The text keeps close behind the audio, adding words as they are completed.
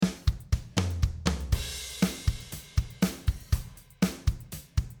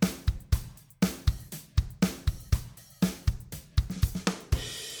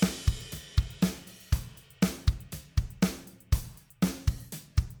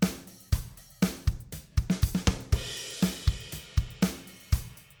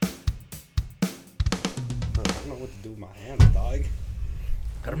do my hands, dog.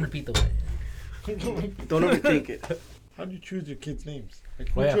 Gotta repeat the way. Don't overthink it. How do you choose your kids' names?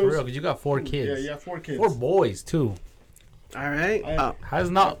 Like, Well, yeah, for real, because you got 4 kids. Yeah, you got 4 kids. 4 boys, too. All right. How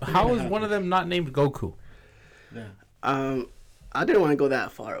is one of them not named Goku? Yeah. I didn't want to go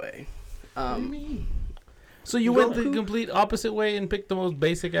that far away. What do you mean? So you went the complete opposite way and picked the most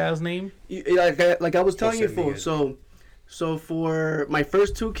basic ass name? Like I was telling you, fool. So for my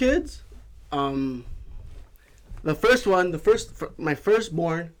first 2 kids, my firstborn,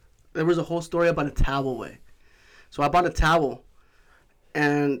 there was a whole story about a towel way. So I bought a towel,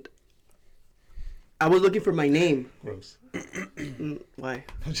 and I was looking for my name. Gross. Why? Why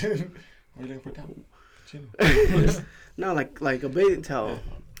are you looking for a towel? Chill. No, like a bathing towel,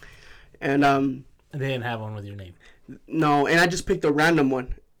 and They didn't have one with your name. no, and I just picked a random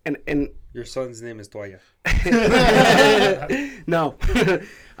one, and Your son's name is Toya. no,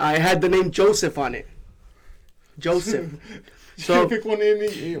 I had the name Joseph on it. Joseph. So pick one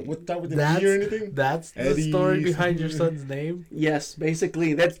without with the E or anything. That's the Eddie, story behind your something. son's name. Yes,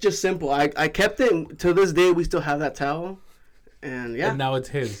 basically that's just simple. I kept it to this day. We still have that towel, and yeah. And now it's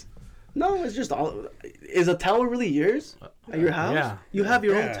his. No, it's just all. Is a towel really yours at your house? Yeah. You have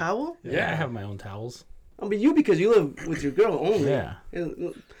your own Yeah. towel? Yeah, I have my own towels. I mean, you because you live with your girl only. Yeah.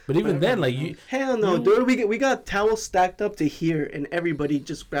 But even then, like you, Hell no, dude. We got towels stacked up to here, and everybody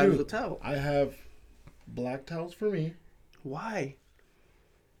just grabs a towel. I have black towels for me, Why?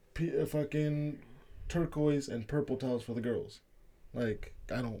 fucking turquoise and purple towels for the girls. Like,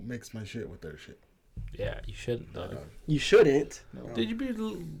 I don't mix my shit with their shit. yeah, you shouldn't. Dog. You shouldn't. No. Did you be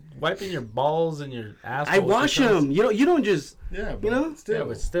wiping your balls and your ass? I wash them. You don't just. Yeah, but You know? still. Yeah,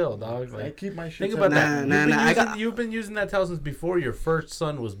 but still, dog. I Like, keep my shit. think about that. Nah, You've been using that towel since before your first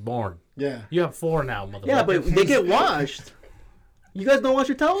son was born. Yeah. You have 4 now, motherfucker. Yeah, but they get washed. You guys don't wash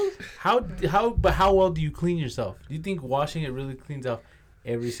your towels? How well do you clean yourself? Do you think washing it really cleans off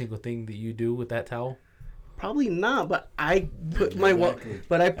every single thing that you do with that towel? Probably not. But I put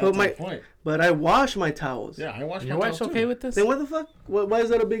Exactly. But I wash my towels. Yeah, I wash Your my wife's towels okay too. with this? Then what the fuck? Why is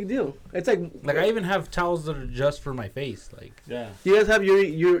that a big deal? It's like Like I even have towels that are just for my face. Like Yeah. do you guys have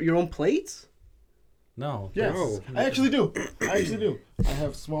your own plates? no. Yes. No. I actually do. I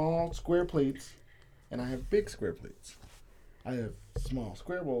have small square plates, and I have big square plates. I have small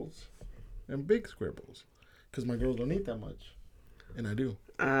square bowls and big square bowls, because my girls don't eat that much, and I do.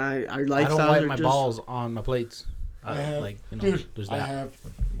 Our I lifestyles don't wipe are my just, balls on my plates. I have, like you know, dude, there's I that. have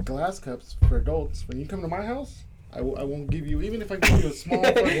glass cups for adults. When you come to my house, I won't give you, even if I give you a small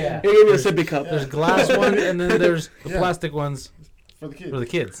fucking Yeah. They give me a sippy cup. There's glass ones and then there's the Yeah. plastic ones for the kids. for the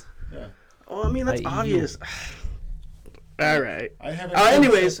kids. Yeah. Oh, I mean that's I eat obvious. All right. I have.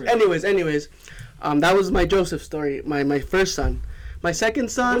 Anyways, that was my Joseph story. My first son, my second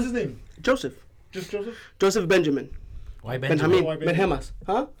son. What's his name? Joseph. Just Joseph. Joseph Benjamin. Why Benjamin? Benjamin. Why Benjamin? Benjemas.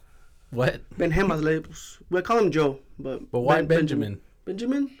 Huh? What? Benjemas. We call him Joe, but Why Benjamin?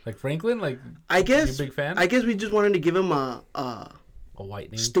 Benjamin. Like Franklin? Like I guess. you a big fan? I guess we just wanted to give him a A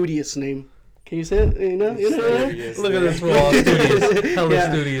white name. studious name. Can you say it? You know. Studious. Look at this fool, all studious. Hella Yeah.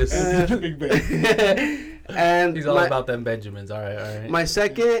 studious. Big Ben. And He's all about them Benjamins. All right. my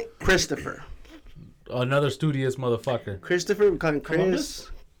second, Christopher. Another studious motherfucker. Christopher, we call him Chris.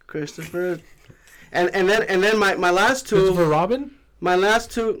 Columbus? Christopher. And then my last two. Christopher Robin? My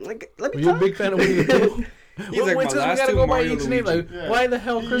last two. Like, let Were me you a talk. big fan of Winnie the Pooh? He's like, my since we last gotta two go by Mario each name. Luigi. Like, Yeah. why the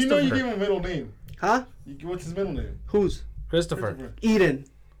hell You Christopher? know you give him a middle name. Huh? What's his middle name? Whose? Christopher. Eden.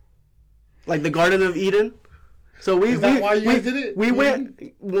 Like the Garden of Eden. So Is that why you guys did it? We went.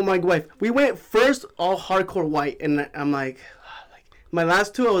 Well, my wife. We went first all hardcore white, and I'm like my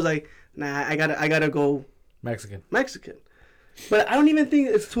last two. I was like, nah, I gotta go Mexican. Mexican. But I don't even think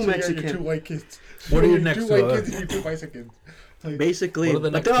it's too So Mexican. You're two white kids. What are your Two next white two? kids and you're two Mexicans. Like, Basically, What are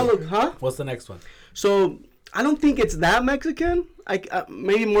the but next they all two? look, huh? What's the next one? So I don't think it's that Mexican.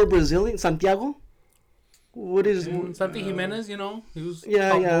 Maybe more Brazilian. Santiago. What is Santi Jimenez, you know? He was Yeah,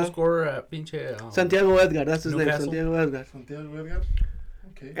 top yeah. goal scorer at pinche... Santiago Edgar? That's his Newcastle? name. Santiago Edgar. Santiago Edgar?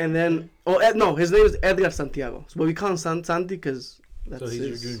 Okay. And then no, his name is Edgar Santiago. But we call him Santi because that's So he's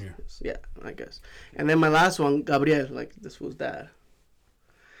his, your junior. yeah, I guess. And then my last one, Gabriel, like this was dad.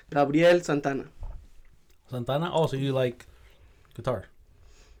 Gabriel Santana. Santana? Oh, so you like guitar.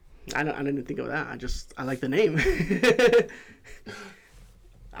 I didn't think of that. I like the name.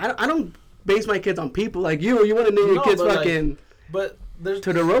 I don't base my kids on people like you. You want to name your No, kids but, like, fucking But there's...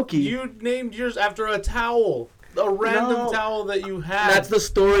 Todoroki. You named yours after a towel. A random No. towel that you had. That's the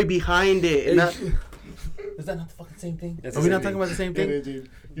story behind it. And that, Is that not the fucking same thing? It's Are the we same not thing. talking about the same Yeah, thing? dude.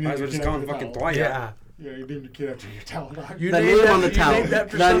 You Might as well just call him fucking Toya. Yeah. Yeah, you named your kid after your towel dog. You The named name that- on the you towel. named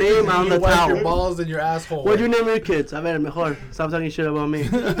after The something name that on you the wipe towel. your balls in your asshole. What'd you name your kids? A ver, mejor. Stop talking shit about me.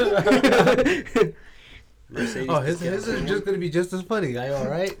 Mercedes. Oh, his is just gonna be just as funny, guy. All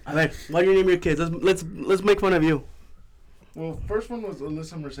right. A ver, why do you name your kids? Let's make fun of you. Well, first one was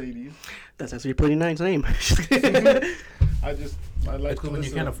Alyssa Mercedes. That's actually a pretty nice name. I like Because when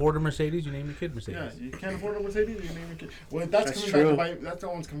you can't afford a Mercedes, you name your kid Mercedes. Yeah, you can't afford a Mercedes, you name your kid. Well, that's coming true. back to bite. That's the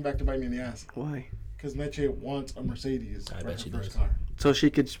one's coming back to bite me in the ass. Why? Because Meche wants a Mercedes. I for bet her she first does. car. So she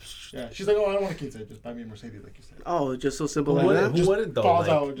could. Yeah, she's like, oh, I don't want a kid. Just buy me a Mercedes, like you said. Oh, just so simple Who like wouldn't, that. who wouldn't though? Falls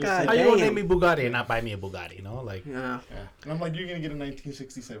Like, out. Just God how like, you gonna damn. name me Bugatti and not buy me a Bugatti? You know, like. Yeah, yeah. And I'm like, you're gonna get a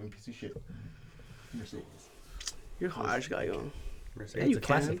 1967 piece of shit Mercedes. you're harsh, guy. Yeah, Mercedes. you a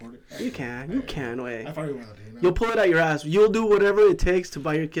classic. can. You can. You can. Wait. I probably will, you know? You'll pull it out your ass. You'll do whatever it takes to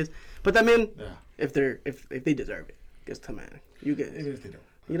buy your kids. But I mean, Yeah. if they deserve it, guess to man. You get. Even if they don't.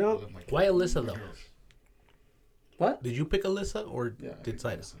 You know? I love my kids. Why Alyssa My though? girls. What? Did you pick Alyssa or Yeah. I did think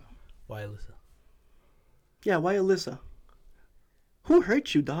Saida? so. Why Alyssa? Yeah. Why Alyssa? Who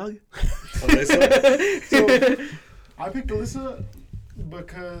hurt you, dog? Alyssa? So, I picked Alyssa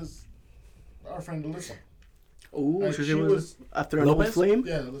because our friend Alyssa. Ooh, Like, so she she was was- after an old Lopez? flame.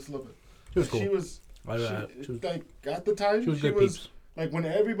 Yeah, Alyssa Lopez. She was cool. She was, She was, like, at the time, she was good peeps. like, when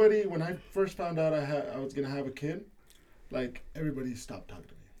I first found out I was gonna have a kid, like, everybody stopped talking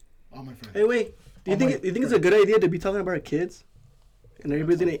to me. All my friends. Hey, wait. Do you Oh think my you think it's a good idea to be talking about our kids, and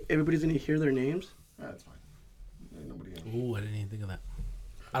everybody's gonna hear their names? That's fine. Ain't nobody else. Ooh, I didn't even think of that.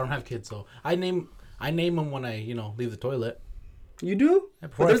 I don't have kids, so I name them when I leave the toilet. You do?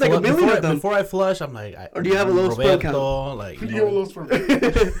 Before But there's I like a flush, million before, of them. Before I flush, I'm like, Or do you have a low sperm count? Roberto, like, You have a little sperm.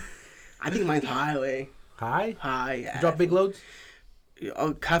 I think mine's highway. Hi. High. You drop big loads.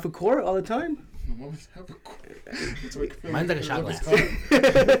 Half a quart all the time. My mom have a it's like, Mine's like a shot it's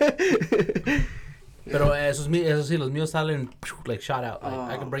glass. Pero esos sí, los míos salen like shot out. Like,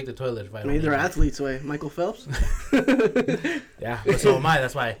 I can break the toilet if I don't. Maybe they're need it. athletes, way. Michael Phelps. Yeah, but so am I.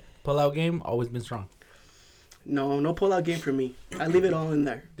 That's why pull-out game always been strong. No pull-out game for me. I leave it all in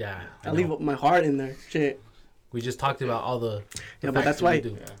there. Yeah, I leave my heart in there. Shit. We just talked about all the Yeah, but facts that's that why. we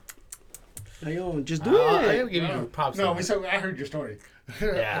do. Hey, yo, just do I gotta it. give you props. No, on that. I heard your story.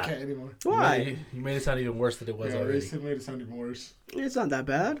 Yeah. I can't anymore. Why? You made it sound even worse than it was Yeah, already. it made it sound even worse. It's not that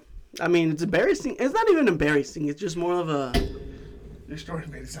bad. I mean, it's embarrassing. It's not even embarrassing. It's just more of a. Your story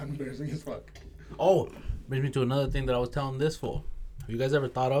made it sound embarrassing as fuck. Oh, brings me to another thing that I was telling this fool. Have you guys ever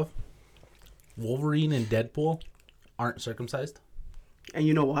thought of Wolverine and Deadpool aren't circumcised? And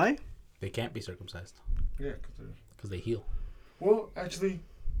you know why? They can't be circumcised Yeah, because they heal. well, actually,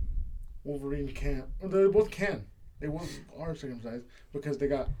 Wolverine can't. Well, they both can. They both are circumcised because they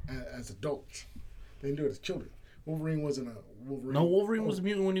got as adults. They didn't do it as children. Wolverine wasn't a Wolverine. No, Wolverine was a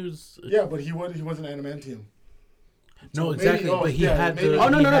mutant when he was. Yeah, but he wasn't adamantium. No, So exactly. maybe- but he yeah, had maybe- the. Oh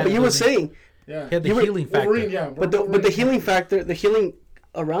no, he no, no! had But you the- were saying, Yeah. He had the You were- healing factor. Wolverine, yeah. but the healing factor, the healing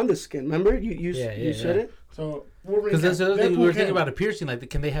around the skin. Remember, you said it. So Wolverine. Because that's the other thing we Deadpool were thinking can. about a piercing. Like,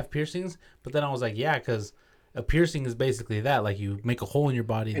 can they have piercings? But then I was like, yeah, because a piercing is basically that. Like, you make a hole in your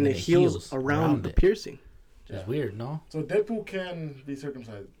body And then it heals around the it. piercing. Which is Yeah. weird, no? So Deadpool can be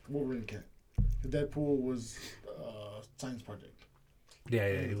circumcised. Wolverine can't. Deadpool was a science project. Yeah,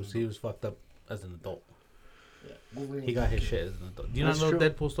 he was fucked up as an adult. Yeah. Wolverine. He was- got his shit as an adult. Do you That's not know true. the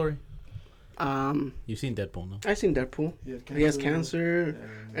Deadpool story? You've seen Deadpool, no? I seen Deadpool. had He has cancer,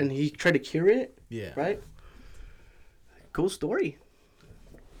 and he tried to cure it. Yeah. Right. Cool story.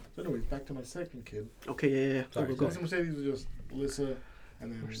 So anyways, back to my second kid. Okay, yeah. Sorry, Go, go, go. Alyssa Mercedes was just Alyssa,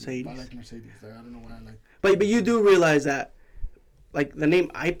 and then Mercedes. I like Mercedes. Like, I don't know why I like. But you do realize that, like the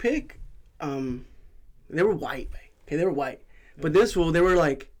name I pick, they were white. Okay, they were white. But this fool, they were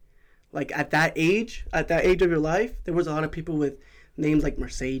like at that age of your life, there was a lot of people with names like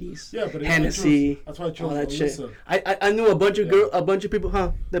Mercedes, Yeah, but Hennessy, that's why I chose all that Alyssa. shit. I knew a bunch of Yeah. a bunch of people,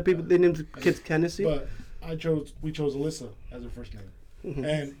 that people they named the kids Hennessy. But we chose Alyssa as her first name. Mm-hmm.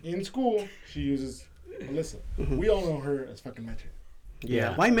 And in school, she uses Alyssa. We all know her as fucking Meche.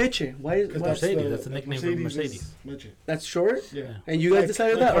 Yeah. Why Meche? Why? Because Mercedes, that's the nickname for is Mercedes. Meche. That's short. Yeah. And you guys Like-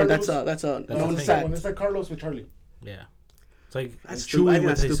 decided like that, or Carlos- that's a That's known the thing. fact. It's like Carlos with Charlie. Yeah. It's like That's Chewy stupid. I think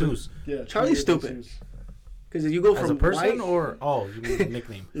with that's stupid. Jesus. Yeah. Charlie's Charlie stupid. Jesus. Because you go As from a person white, or you mean the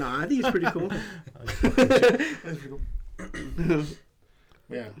nickname? Nah, I think it's pretty cool. That's pretty cool.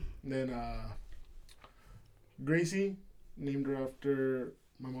 Yeah. And then Gracie, named her after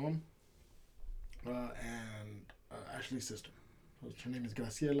my mom, and Ashley's sister. Her name is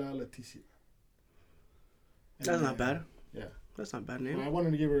Graciela Leticia. And That's not then, bad. Yeah. That's not a bad Well, I name.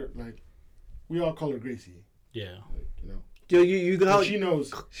 wanted to give her we all call her Gracie. Yeah. Like, Dude, you But got. she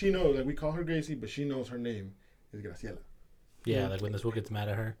knows. Like we call her Gracie, but she knows her name is Graciela. Yeah, like when this fool gets mad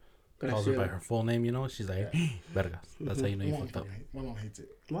at her, calls her by her full name, you know? She's like, Vergas. That's how you know you fucked up. My mom hates it.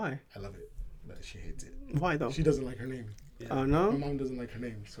 Why? I love it, but she hates it. Why though? She doesn't like her name. Oh no. My mom doesn't like her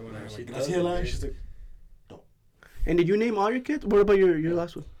name, so when I She like doesn't, Graciela, dude. she's like. And did you name all your kids? What about your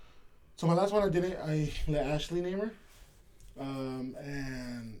last one? So my last one I didn't. I let Ashley name her,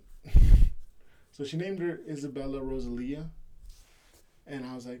 and so she named her Isabella Rosalia, and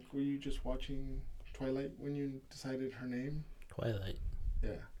I was like, "Were you just watching Twilight when you decided her name?" Twilight.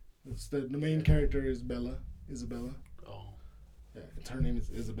 Yeah, it's the main character is Isabella. Oh. Yeah, it's her name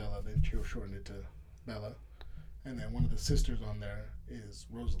is Isabella. Then she'll shorten it to Bella, and then one of the sisters on there is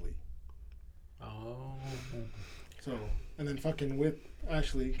Rosalie. Oh. So and then fucking with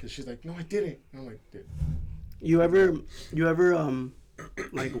Ashley because she's like, "No, I didn't." And I'm like, "Dude." You ever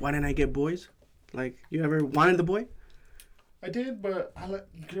like, why didn't I get boys? Like, you ever wanted the boy? I did, but I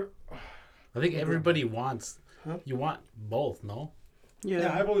I think everybody wants. Huh? You want both, no?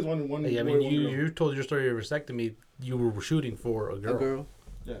 Yeah, I've always wanted one. Like, I boy, mean, one girl. you told your story of vasectomy. You were shooting for a girl. A girl.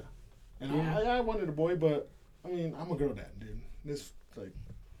 Yeah, and Yeah. I wanted a boy, but I mean, I'm a girl dad, dude.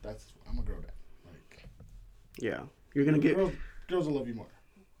 I'm a girl dad. Like, Yeah. You're gonna get. girls will love you more.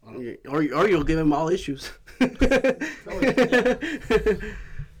 Or you'll give him all issues.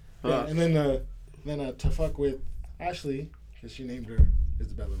 Yeah, and then to fuck with Ashley, because she named her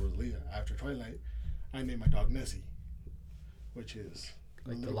Isabella Rosalia after Twilight, I named my dog Nessie, which is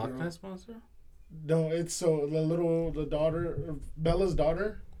Like the little Loch girl. Ness monster? No, it's so the daughter, Bella's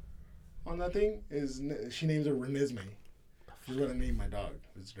daughter, on that thing she names her Renesmee. She's what I named my dog.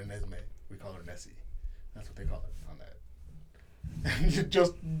 It's Renesmee. We call her Nessie. That's what they call it on that.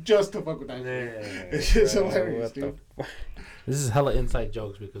 just to fuck with that. It's just hilarious, dude. This is hella inside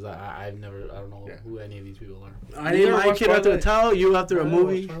jokes because I don't know Yeah. who any of these people are. I named my kid after a towel. You after a I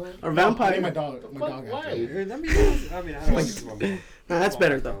movie never watched or I vampire. named my dog. My dog. Why? after her. I mean, I don't know. Nah, that's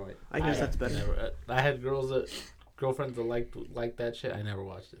better though. I guess that's better. I had girlfriends that liked that shit. I never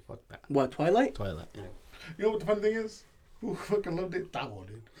watched it. Fuck that. What, Twilight? Twilight. You know what the funny thing is? Who fucking loved it? Tavo,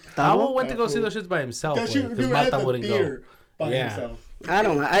 dude. Tabo went to Yeah, go see cool. those shits by himself. That shit, Because dude, at Mata the wouldn't go. theater by Yeah. himself. I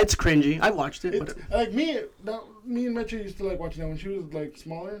don't know. It's cringy. I watched it. It's, But like me and Metcha used to like watching that when she was like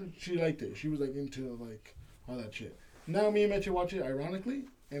smaller. She liked it. She was like into like all that shit. Now me and Metcha watch it ironically,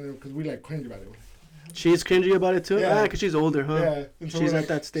 and because we like cringe about it. she's cringy about it too? Yeah. Yeah, because she's older, huh? Yeah, and so She's we're at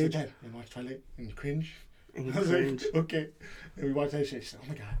that stage. So Dad, and watch Twilight and cringe. And I was cringe. like, okay. And we watch that shit. She's like, oh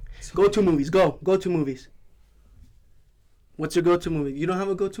my god. Go to movies. Go to movies. What's your go-to movie? You don't have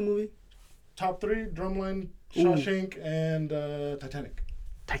a go-to movie? Top 3: Drumline, Ooh. Shawshank, and Titanic.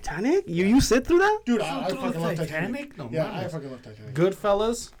 Titanic? You sit through that? Dude, I fucking love Titanic. Titanic? No, Yeah, man. I fucking love Titanic.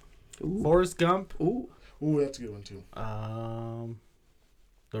 Goodfellas, Ooh. Forrest Gump, Ooh. Ooh, that's a good one too.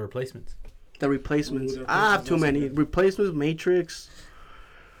 The Replacements. The Replacements. Ooh, The I have too Replacements many. also good. Replacements, Matrix.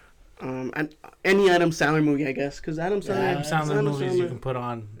 And any Adam Sandler movie, I guess, because Adam Sandler. Adam Sandler movies you can put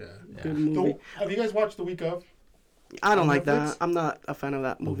on. Yeah. Good movie. Have you guys watched The Week Of? I don't on like Netflix? that. I'm not a fan of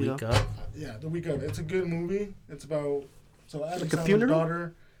that The movie. week though. of. Yeah, The Week Of. It's a good movie. It's about Adam Like a Sandler's funeral?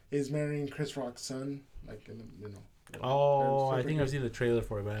 daughter is marrying Chris Rock's son. Like in the, Oh, they're I think separate. I've seen the trailer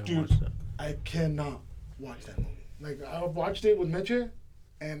for it, but I haven't Dude. watched it. I cannot watch that movie. Like I watched it with Meche,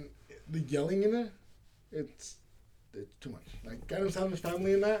 and the yelling in it, it's too much. Like Adam Sandler's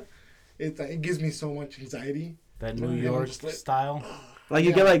family in that, it gives me so much anxiety. That Yeah, New I'm York just like- style. Like,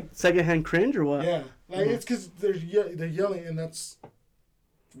 you Yeah. get, like, secondhand cringe or what? Yeah, like Mhm. it's because they're yelling, and that's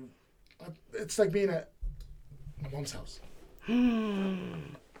it's like being at my mom's house.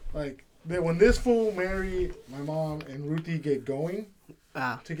 Like when this fool marry my mom and Ruthie get going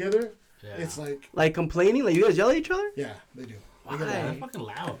together, Yeah. it's like Like, complaining? Like, you guys yell at each other? yeah, they do. Why? They get That's loud. fucking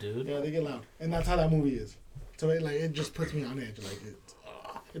loud, dude. Yeah, they get loud, and that's how that movie is. So it just puts me on edge. Like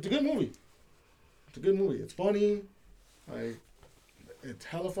it's a good movie. It's a good movie. It's funny. Like it's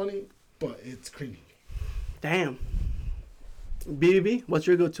hella funny, but it's cringy. Damn. BBB, what's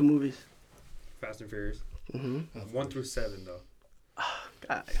your go-to movies? Fast and Furious. Mm-hmm. 1 through 7, though.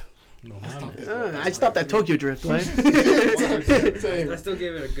 God. No, Stop man. it. I stopped at Tokyo Drift, right? Same. I still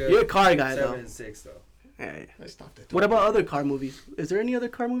give it a good You're a car guy, 7 though. and 6, though. Yeah. I stopped it. What about other car movies? Is there any other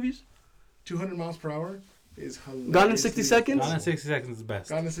car movies? 200 miles per hour is hilarious. Gone in 60 Seconds? Gone in 60 Seconds is the best.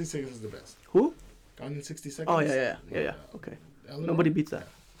 Gone in 60 Seconds is the best. Who? Gone in 60 Seconds. Oh, yeah. Okay. Eleanor? Nobody beats that.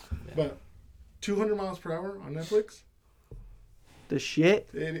 But 200 miles per hour on Netflix, The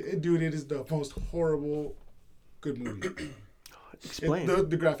shit? dude, it is the most horrible good movie. Explain. The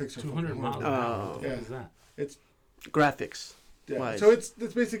graphics are 200 fucking miles. horrible. What the Oh. fuck is that? Graphics. Yeah. Wise. So it's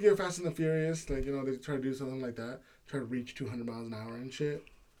basically a Fast and the Furious. Like, they try to do something like that. try to reach 200 miles an hour and shit,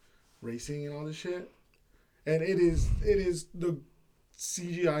 racing and all this shit. And it is the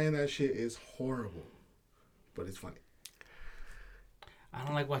CGI in that shit is horrible, but it's funny. I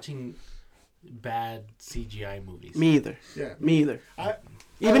don't like watching bad CGI movies. Me either. Yeah. Me either.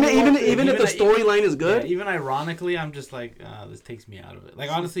 Even if the storyline is good. Yeah, even ironically, I'm just like, this takes me out of it. Like,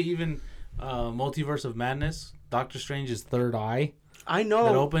 honestly, even Multiverse of Madness, Doctor Strange's third eye. I know.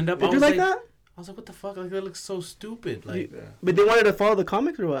 That opened up. Did you like that? I was like, what the fuck? Like, that looks so stupid. Like, But they wanted to follow the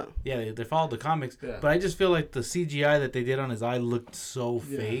comics or what? yeah, they followed the comics. Yeah. But I just feel like the CGI that they did on his eye looked so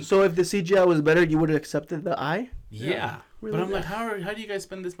fake. So if the CGI was better, you would have accepted the eye? Yeah. Really? But I'm like, how do you guys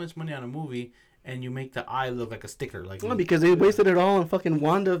spend this much money on a movie and you make the eye look like a sticker? Like, Well, because they wasted it all on fucking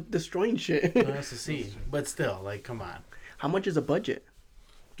Wanda destroying shit. that's to see. But still, like, come on. How much is a budget?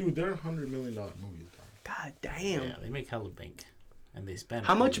 Dude, they're $100 million movies. God damn. Yeah, they make hella bank. And they spend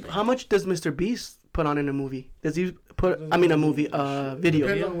How much? How much does Mr. Beast put on in a movie? Does he put? I mean, a movie, video.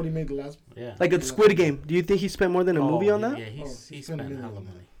 Depends on what he made the last. Yeah. Like a Squid Game. Do you think he spent more than a movie on that? Yeah, he he spent spent hella $1 million.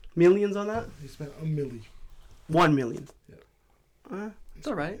 money. Millions on that? He spent $1 million. 1 million. Yeah. It's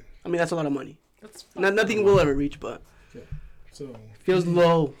all right. I mean, that's a lot of money. That's Nothing will ever reach, but So feels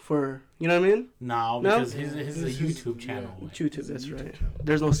low for, you know what I mean? No, No? because his is a YouTube channel. Yeah. Like, YouTube, that's right.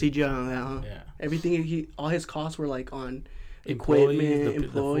 There's no CGI on that, huh? yeah. Everything all his costs were like on Employees, equipment, the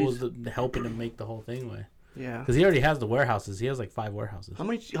employees. fools helping him make the whole thing way. Yeah. Because he already has the warehouses. He has like 5 warehouses. How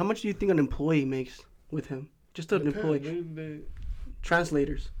much do you think an employee makes with him? Just an employee.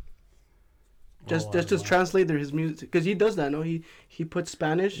 Translators. Just translate his music, because he does that. No, he puts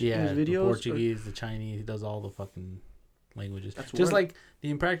Spanish in his videos. The Portuguese, the Chinese. He does all the fucking languages. That's just work. like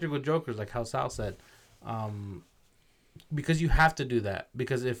the Impractical Jokers, like how Sal said. Because you have to do that.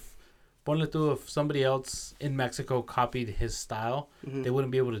 Because if somebody else in Mexico copied his style, they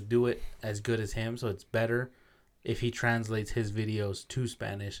wouldn't be able to do it as good as him. So it's better if he translates his videos to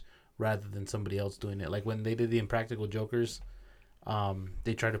Spanish rather than somebody else doing it. Like when they did the Impractical Jokers,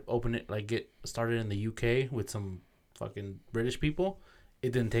 they tried to open it, like get started in the UK with some fucking British people.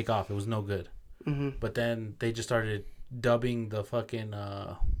 It didn't take off. It was no good. But then they just started dubbing the fucking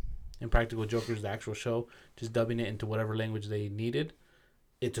Impractical Jokers, the actual show, just dubbing it into whatever language they needed.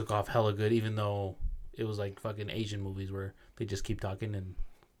 It took off hella good, even though it was like fucking Asian movies where they just keep talking and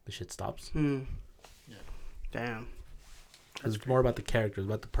the shit stops. Yeah. Damn. It's more about the characters,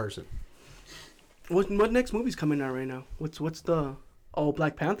 about the person. What next movie's coming out right now? What's the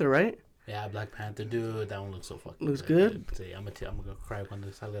Black Panther, right? Yeah, Black Panther, dude, that one looks so fucking Looks good. I'm gonna cry cuando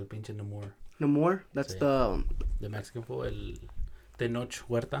salga el pinche Namor. Namor? That's the Mexican fool, el Tenoch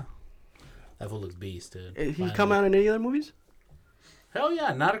Huerta. That fool looks beast, dude. He come out in any other movies? Hell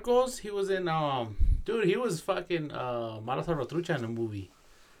yeah, Narcos. He was in dude, he was fucking Mara Salvatrucha in a movie.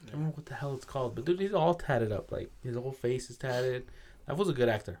 I don't know what the hell it's called, but dude, he's all tatted up. Like his whole face is tatted. That was a good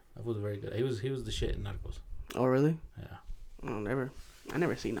actor. That was very good. He was the shit in Narcos. Oh really? Yeah. I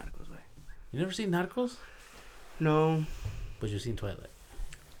never seen Narcos. Way. You never seen Narcos? No. But you've seen Twilight.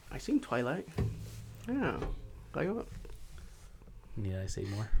 I seen Twilight. Yeah. Need I say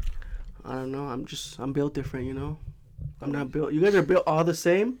more? I don't know. I'm built different, you know. I'm not built. You guys are built all the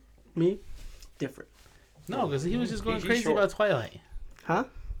same. Me, different. No, because he was just going He's crazy short. about Twilight. Huh?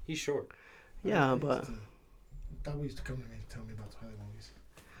 He's short. Yeah, but That used to come to me and tell me about Twilight movies.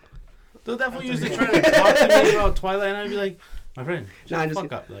 Dude, that fool used to try to talk to me about Twilight, and I'd be like, my friend, shut the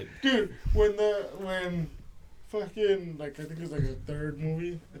fuck up. Like, Dude, when fucking, like, I think it was like a third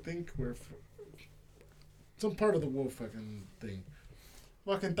movie, I think, where some part of the wolf fucking thing.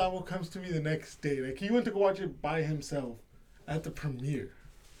 Fucking Tavo comes to me the next day. Like, he went to go watch it by himself at the premiere.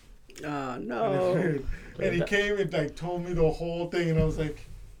 no. And he came and, like, told me the whole thing, and I was like,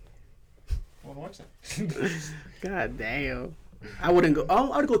 I want to watch that. God damn. I wouldn't go.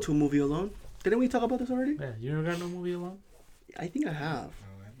 I'd go to a movie alone. Didn't we talk about this already? yeah, you never got no movie alone? I think I have.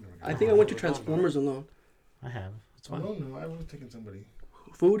 No, I've never I think I went to Transformers alone. I have. It's I fun. don't know. I would have taken somebody.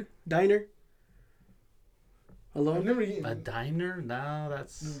 Food diner. I've Alone. never eaten. A diner? No,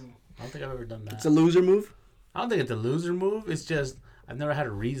 that's. No. I don't think I've ever done that. It's a loser move. I don't think it's a loser move. It's just I've never had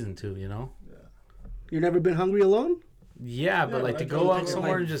a reason to, you know. You never been hungry alone? Yeah, but like but to I go don't out think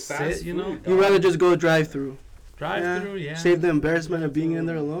somewhere like and just fast sit, you know. food. You rather just go drive through. Drive through, yeah. Save the embarrassment of being in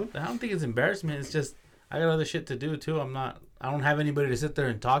there alone. I don't think it's embarrassment. It's just I got other shit to do too. I don't have anybody to sit there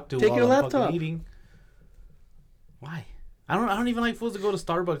and talk to Take while your I'm laptop. fucking eating. Why? I don't even like fools to go to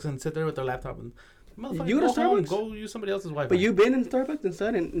Starbucks and sit there with their laptop and motherfucker, You go to home, Starbucks? go use somebody else's Wi-Fi. But you been in Starbucks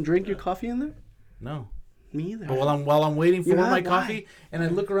inside and drink your coffee in there? No. Me either. But while I'm waiting for You my have? coffee and I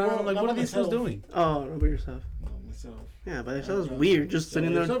look around, I'm like, Not what are by these fools myself. doing? Oh, not by yourself. No, myself. Yeah, by themselves is weird. Just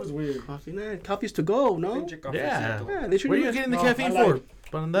sitting there. Yourself is weird. Coffee, nah, coffee's to go, no? Yeah, they should. Where are you getting the caffeine for?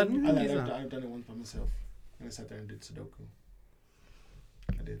 But I've done it once by myself. And I sat there and did Sudoku.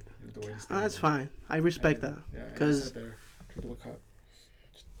 I did. The way That's fine. I respect that. Yeah, Because there.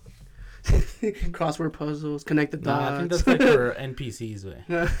 crossword puzzles, connect the dots. I think that's like for NPCs, way.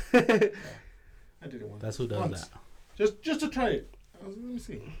 I did it once. That's who does that. Just to try it. Let me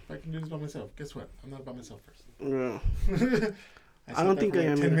see if I can do this by myself. Guess what? I'm not by myself first. Yeah. I don't think I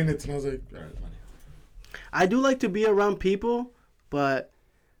am 10 either. minutes and I was like, all right, money. I do like to be around people, but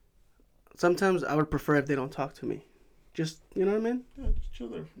sometimes I would prefer if they don't talk to me. Just, you know what I mean? Yeah, just chill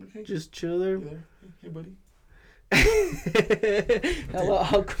there. Hey, Just chill there. hey buddy. Hello,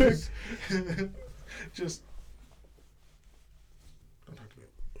 awkward. Just don't talk to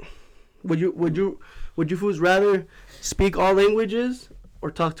me. Would you fools rather speak all languages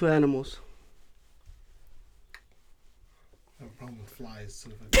or talk to animals? I have a problem with flies. So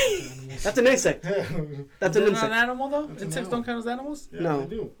if I talk to animals, That's an insect. That's an Is that not insect. an animal though? That's an Insects animal. don't count as animals. yeah, No.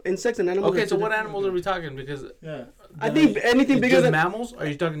 they do. Insects and animals. Okay, are so two what different- animals are we talking? Because Yeah. I think anything it's bigger just than mammals. Are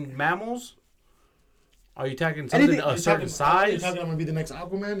you talking mammals? Are you talking something Anything- a certain You're size? talking I'm gonna be the next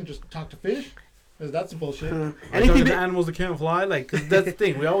Aquaman and just talk to fish? Because that's bullshit. Are you anything talking big. to animals that can't fly? Like, 'cause that's the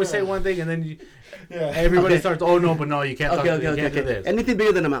thing. We always say one thing and then Yeah. everybody Okay. starts. Oh no, but no, you can't talk. Okay, to okay, you okay, can't do okay. this. Anything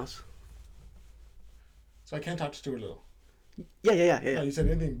bigger than a mouse. So I can't talk to Stuart Little. Yeah. No, you said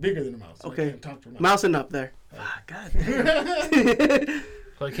anything bigger than a mouse. So Okay. I can't talk to a mouse. Mouse and up there. Ah, God damn.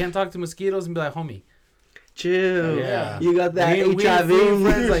 So I can't talk to mosquitoes and be like, homie. Chill. Yeah. You got that We HIV. ain't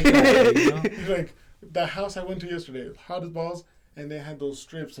friends like that, you know? Like the house I went to yesterday, hot as balls, and they had those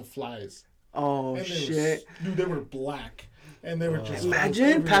strips of flies. Oh And they shit! Dude, they were black, and they were just Imagine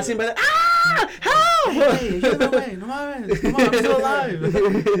everywhere. passing by the help! Hey, get away! No mames! Come on, I'm still alive.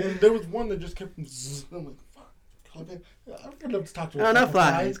 And there was one that just kept. Zzz, I'm like, fuck. I'd love to talk to a No, not fucking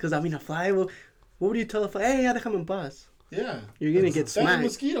flies, because I mean a fly will. What would you tell a fly? Hey, yeah, they come in bus. Yeah. You're gonna get That's smacked.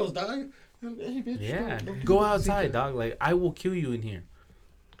 mosquitoes, dog. Hey, bitch. Yeah, don't go do outside, that. dog. Like I will kill you in here.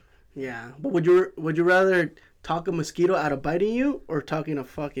 Yeah, but would you rather talk a mosquito out of biting you or talking a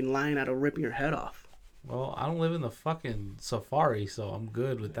fucking lion out of ripping your head off? Well, I don't live in the fucking safari, so I'm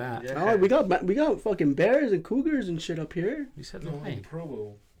good with that. Yeah. Oh, we got fucking bears and cougars and shit up here. You said No, no. in Hey.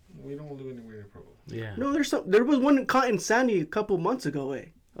 Provo. We don't live anywhere near Provo. Yeah. No, there was one caught in Sandy a couple months ago.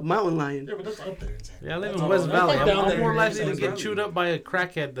 A mountain lion. Yeah, but that's up there. In San Yeah, I live That's in all- West that's Valley. like down I'm there more in likely to West get Valley. chewed up by a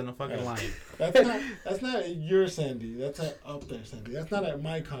crackhead than a fucking Yeah. lion. That's not your Sandy. That's up there, Sandy. That's not at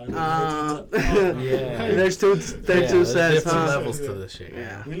my con. Yeah. There's two There's sets, different huh? levels to this shit.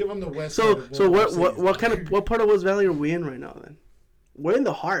 Yeah. We live on the west. So side of so West what part of West Valley are we in right now then? We're in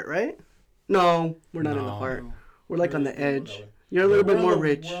the heart, right? No, we're not in the No. heart. No. We're like on the We're that edge. way. You're a little We're bit on more the-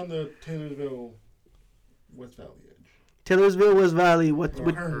 rich. We're on the Taylorsville, West Valley edge. Taylorsville, West Valley. What? Or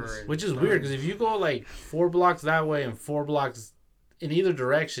what Hearns. Which is weird because if you go like 4 blocks that way and 4 blocks in either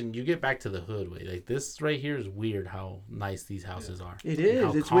direction, you get back to the hood way. Like this right here is weird how nice these houses are. it and how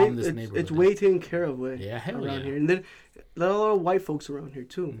is. It's calm way. this It's neighborhood way is. taken care of. Way. Yeah, hell around yeah. here, and then there are a lot of white folks around here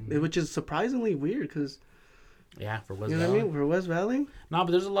too, Mhm. which is surprisingly weird because Yeah, for West you know Valley. what I mean. For West Valley, No,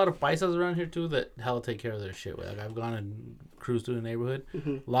 but there's a lot of paisas around here too that hella take care of their shit. Like I've gone and cruised through the neighborhood.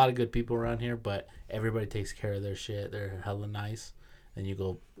 Mhm. A lot of good people around here, but everybody takes care of their shit. They're hella nice. And you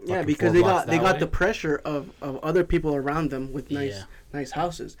go. yeah, fucking because 4 they blocks got that way. the pressure of other people around them with nice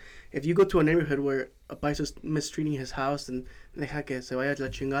houses. If you go to a neighborhood where a paisa's mistreating his house and deja que se vaya la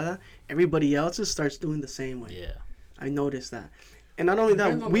chingada, everybody else starts doing the same way. Yeah. I noticed that, and not only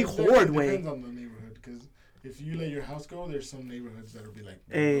Depends that, on we the- hoard it way. depends on the neighborhood, because if you let your house go, there's some neighborhoods that'll be like,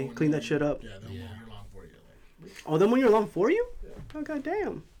 Hey, going clean that in. shit up. Yeah, they'll mow Yeah. your lawn for you. Like, Oh, then when you're along for you? Yeah. Oh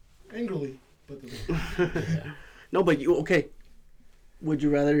goddamn. angrily, but Yeah. No, but you okay? Would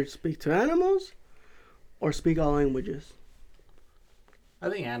you rather speak to animals or speak all languages? I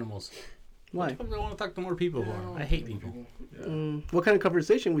think animals. Why? What the fuck do I want to talk to more people for? I hate people. Yeah. What kind of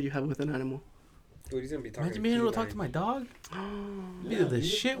conversation would you have with an animal? Dude, he's gonna be talking. Imagine being able to talk to P9. my dog. Be Yeah, the dude.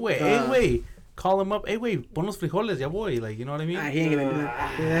 shit way. Uh, Hey, way. Call him up. Hey, wait. Pon los frijoles, ya voy. Like, you know what I mean? He ain't gonna do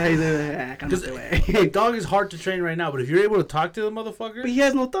that. Yeah, he's gonna Because cálmate, a güey. dog is hard to train right now, but if you're able to talk to the motherfucker, But he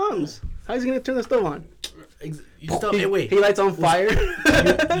has no thumbs. How's he gonna turn the stove on? you tell hey, wait. He lights on fire.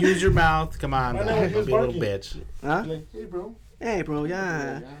 Use your mouth. Come on, I dog. know, he Don't was be a little barking. bitch. Huh? Like, hey, bro. Hey, bro,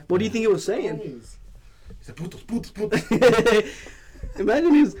 yeah. What do you think he was saying? Homies. He said, putos, putos, putos.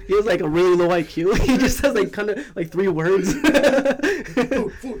 Imagine he has like a really low IQ. He just has like kind of like 3 words.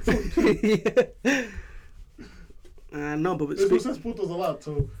 Food, food, food. Yeah. No, but This one says putos a lot,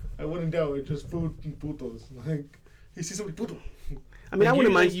 so I wouldn't doubt it's just food and putos. Like, he sees somebody puto. I mean, I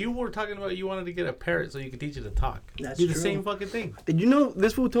wouldn't mind. You were talking about you wanted to get a parrot so you could teach it to talk. That's Be the true. same fucking thing. Did you know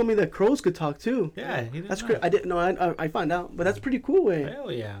this fool told me that crows could talk too? Yeah, he didn't That's know. great. I didn't know. I found out, but that's pretty cool. Way.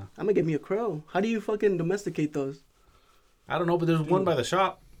 Hell yeah. I'm gonna get me a crow. How do you fucking domesticate those? I don't know, but there's one by the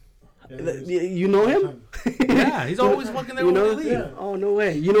shop. You know him? Yeah, he's always fucking there You when know? we leave. Yeah. Oh no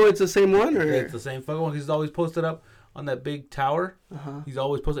way! You know it's the same one, or It's the same fucking one. He's always posted up on that big tower. uh-huh. He's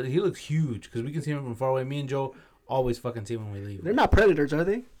always posted. He looks huge because we can see him from far away. Me and Joe always fucking see him when we leave. They're not predators, are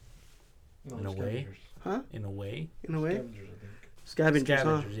they? No, In a way. scavengers. Huh? In a way. In a way, Scavengers, I think. scavengers.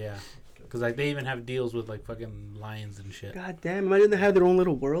 Scavengers, yeah. Because like they even have deals with like fucking lions and shit. God damn! Imagine they have their own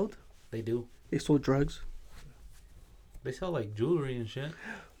little world. They do. They sold drugs. They sell like jewelry and shit.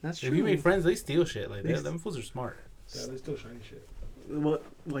 That's If true. you make friends, they steal shit. Like They them fools are smart. Yeah, they still shiny shit. What?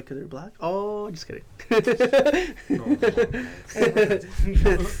 Why? Cause they're black? Oh, just kidding. No, no.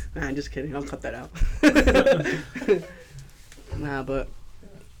 Nah, I'm just kidding. I'll cut that out. Nah, but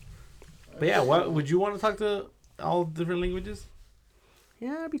But yeah, what would you want to talk to all different languages?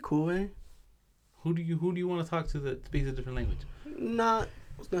 yeah, it'd be cool, eh? Who do you want to talk to that speaks a different language? Not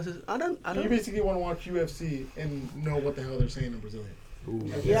necessarily. I You don't. basically want to watch UFC and know what the hell they're saying in Brazilian.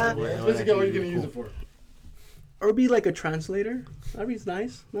 Ooh, Yeah. That's basically all you're going to use it for. Or be like a translator. That'd be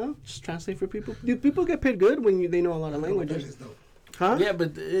nice. No, just translate for people. Dude, people get paid good when they know a lot of languages. Huh? Yeah,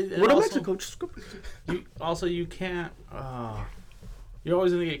 but What about Mexico? Just go. You can't. You're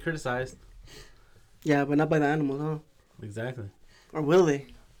always gonna get criticized. Yeah, but not by the animals, huh? Exactly. Or will they?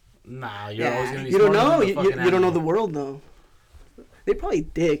 Nah, you're always gonna be. You don't smarter know. than the You fucking don't know animal. the world though. They probably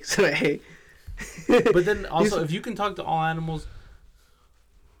dicks. Hey. But then also, if you can talk to all animals,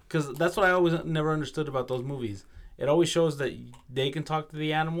 because that's what I always never understood about those movies. It always shows that they can talk to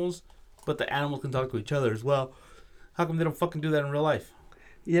the animals, but the animals can talk to each other as well. How come they don't fucking do that in real life?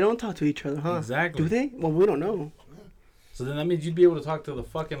 You don't talk to each other, huh? Exactly. Do they? Well, we don't know. So then that means you'd be able to talk to the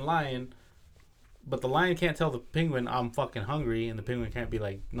fucking lion, but the lion can't tell the penguin, I'm fucking hungry, and the penguin can't be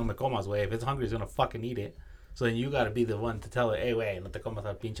like, no me comas, way. If it's hungry, it's gonna fucking eat it. So then you gotta be the one to tell it, hey, wey, no te comas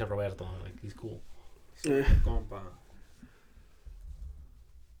al pinche Roberto. Like, he's cool. Yeah. Compa.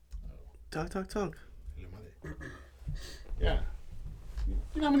 Talk. Yeah.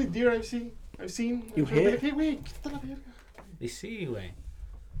 You know how many deer I've seen? You I've been hit? like, hey, wait, quítate la verga. They see, way.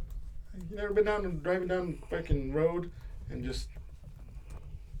 You never been down and driving down the fucking road and just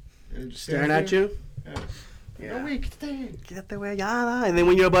Staring at you? Yeah. Yeah. No, wait, quítate. Get the way, yada. And then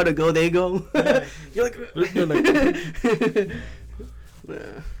when you're about to go, they go. You're like, You're like,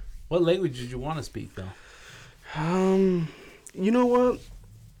 yeah. what language did you want to speak, though? You know what?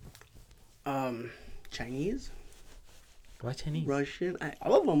 Chinese, Why Chinese? Russian,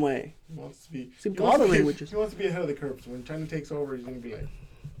 all of them way. He wants to be. See, he all wants the to be- languages. He wants to be ahead of the curve. So when China takes over, he's gonna be like,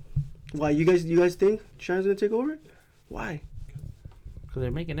 Why you guys think China's gonna take over? Why? Because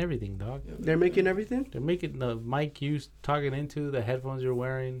they're making everything, dog. They're making everything. They're making the mic you talking into, the headphones you're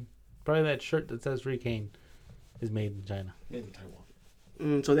wearing. Probably that shirt that says Free Cane is made in China. made in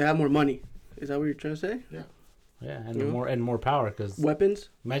Taiwan. So they have more money. Is that what you're trying to say? Yeah, and Yeah. more power. Because Weapons?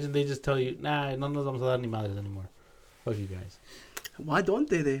 imagine they just tell you, nah, no nos vamos a dar ni madres anymore. Fuck you guys. Why don't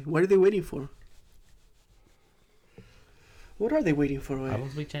they? What are they waiting for? What are they waiting for? I Wait?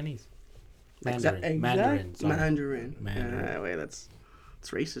 don't speak Chinese. Exact- Mandarin. Sorry. Mandarin. Mandarin. Yeah, wait, it's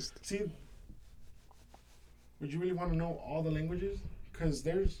racist. See, would you really want to know all the languages? Because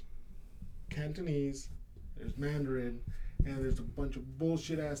there's Cantonese, there's Mandarin, and there's a bunch of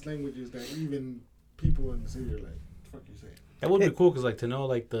bullshit ass languages that even people in the city are like, "The fuck you saying?" That would be cool because, like, to know,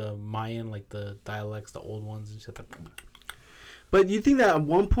 like, the Mayan, like, the dialects, the old ones and shit. But you think that at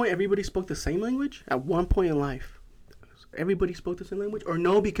one point everybody spoke the same language? At one point in life, everybody spoke the same language, or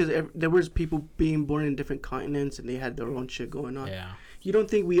no? Because there was people being born in different continents and they had their own shit going on. Yeah. You don't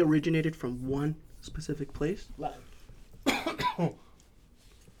think we originated from one specific place? Latin.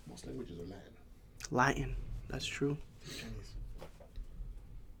 Most languages are Latin. Latin. That's true. Chinese.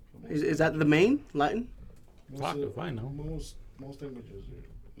 Is that the main Latin? Fuck if I know. Most languages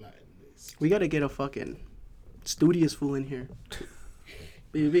are Latin based. We gotta get a fucking studious fool in here.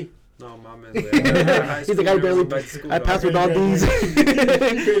 BB. No, my man's there. He's like, I barely. I passed with all these.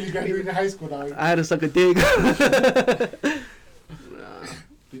 barely graduated high school, dog. I had to suck a dig.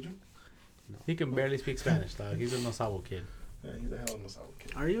 Did you? He can barely speak Spanish, dog. He's a Nosabo kid. Yeah, he's a hell of a solid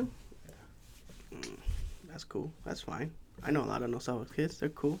kid. Are you? That's cool. That's fine. I know a lot of Nosabo kids. They're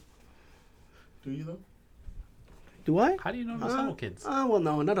cool. Do you though? Do I? How do you know Nosabo kids? Well,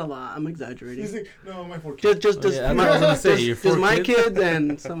 no, not a lot. I'm exaggerating. He's like, no, my 4 kids. Just Yeah, I was gonna say, your just four my kids? kids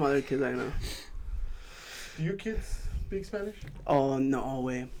and some other kids I know. Do your kids speak Spanish? Oh no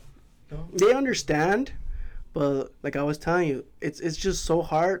way. No. They understand, But like I was telling you, it's just so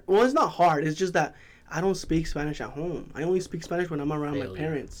hard. Well, it's not hard. It's just that I don't speak Spanish at home. I only speak Spanish when I'm around my Failure.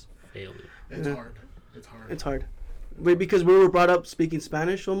 parents. Failure. It's Yeah. hard. It's hard. It's hard. But because we were brought up speaking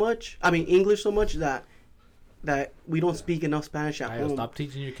Spanish so much, I mean English so much that we don't speak enough Spanish at I home. stop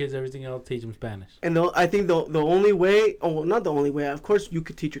teaching your kids everything else. Teach them Spanish. And I think the only way, oh, well, not the only way, of course you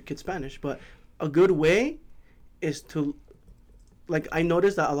could teach your kids Spanish, but a good way is to, like, I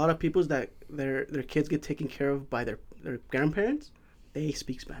noticed that a lot of people's that their kids get taken care of by their grandparents, they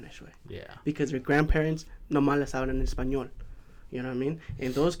speak Spanish, way. Yeah. Because their grandparents nomás les hablan español. You know what I mean?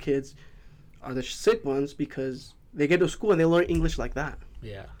 And those kids are the sick ones because they get to school and they learn English like that.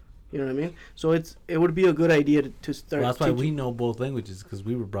 Yeah. You know what I mean? So it would be a good idea to start. Well, that's why teaching- we know both languages because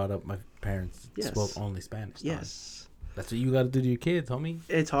we were brought up. My parents Yes. spoke only Spanish. Dog. Yes. That's what you got to do to your kids, homie.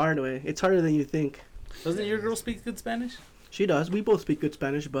 It's hard, way. It's harder than you think. Doesn't your girl speak good Spanish? She does. We both speak good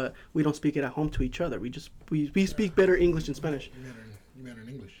Spanish, but we don't speak it at home to each other. We speak better English than Spanish. You matter in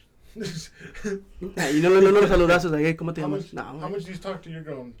English. Nah, you know, no saludazos like, hey, ¿cómo te How llamas? much, Nah, how much do you talk to your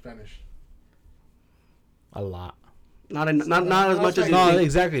girl in Spanish? A lot. not as much as you No, think.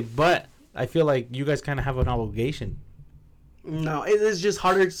 exactly. But I feel like you guys kind of have an obligation. No, it is just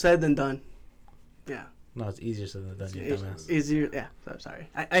harder said than done. Yeah. No, it's easier said than done, you It's dumbass. easier. Yeah. Sorry.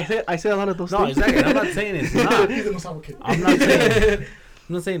 I say a lot of those No, things. exactly. I'm not saying it's not. He's the most humble kid. I'm not saying.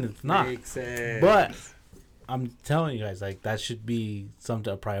 I'm not saying it's not. Makes sense. But I'm telling you guys, like, that should be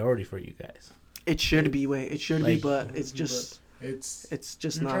a priority for you guys. It should be, way. It should be, Like- but it's just It's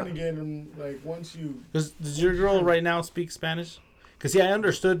just you're not. trying to get him like once you. Does your girl right now speak Spanish? Because, yeah, I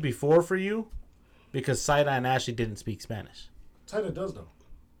understood before for you because Saida and Ashley didn't speak Spanish. Saida does though.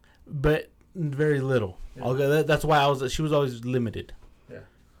 But very little. Yeah. Okay, that's why she was always limited. Yeah.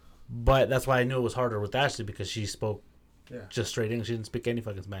 But that's why I knew it was harder with Ashley because she spoke Yeah. just straight English. She didn't speak any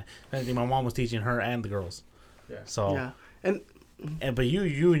fucking Spanish. If anything, my mom was teaching her and the girls. Yeah. So, Yeah. but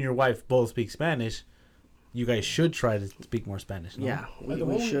you and your wife both speak Spanish. You guys should try to speak more Spanish. No? Yeah. Like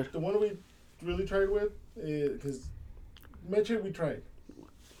We should. The one we really tried with, because Meche we tried,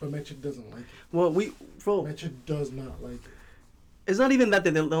 but Meche doesn't like it. Well, bro, Meche does not like it. it's not even that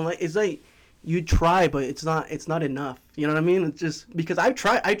they don't like. It's like you try, but it's not enough. You know what I mean? It's just because I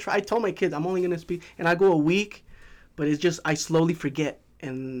told my kids I'm only gonna speak, and I go a week, but it's just I slowly forget,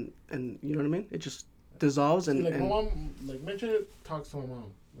 and you know what I mean? It just dissolves, See, and, like and my mom, like Meche talks to my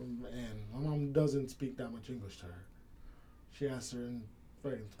mom, and my mom doesn't speak that much English to her. She asks her in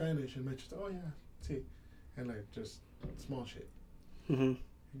fucking Spanish, and Meche's oh yeah, see, and like just small shit. Mhm.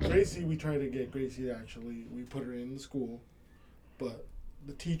 Gracie, we tried to get Gracie actually. We put her in the school, but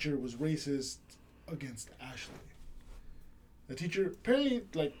the teacher was racist against Ashley. The teacher apparently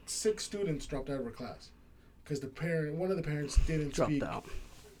like 6 students dropped out of her class because one of the parents didn't dropped speak. out.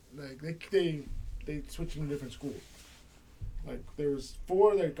 Like they switched to a different school. Like there was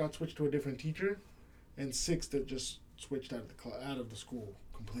 4 that got switched to a different teacher, and 6 that just switched out of out of the school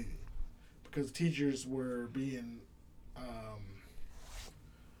completely because teachers were being.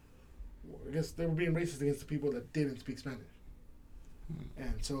 I guess they were being racist against the people that didn't speak Spanish.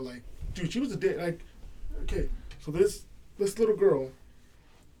 And so, like, dude, she was okay, so this little girl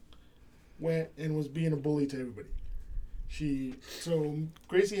went and was being a bully to everybody. So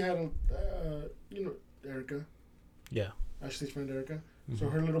Gracie had Erica. Yeah. Ashley's friend Erica. Mm-hmm. So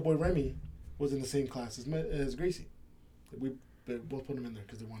her little boy Remy was in the same class as Gracie. They both put him in there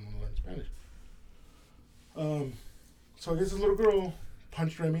because they wanted to learn Spanish. So I guess this little girl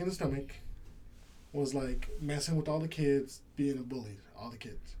punched Remy in the stomach, was like messing with all the kids, being a bully, all the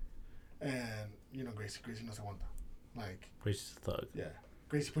kids. And, Gracie no se aguanta. Like, Racist thug. yeah.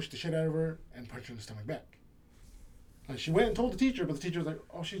 Gracie pushed the shit out of her and punched her in the stomach back. And she went and told the teacher, but the teacher was like,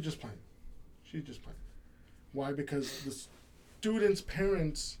 oh, she's just playing. She's just playing. Why? Because the students'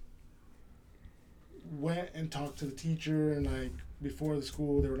 parents went and talked to the teacher, and, like, before the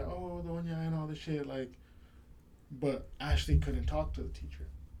school, they were like, oh, Doña, and all this shit, like, but Ashley couldn't talk to the teacher.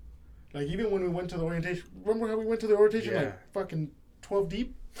 Like, even when we went to the orientation, remember how we went to the orientation, Yeah. like, fucking 12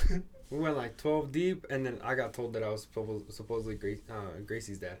 deep? We went like 12 deep, and then I got told that I was supposedly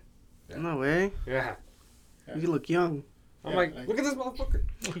Gracie's dad. Yeah. No way. Yeah. You look young. I'm Yeah, like, look at this motherfucker.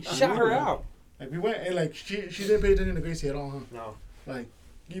 Shout her out. Like, we went, and, like, she didn't pay attention to Gracie at all, huh? No. Like,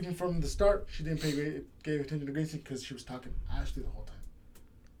 even from the start, she didn't gave attention to Gracie because she was talking to Ashley the whole time.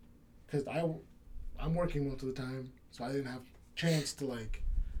 Because I'm working most of the time, so I didn't have chance to, like,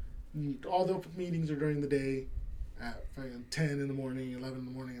 all the meetings are during the day at 10 in the morning, 11 in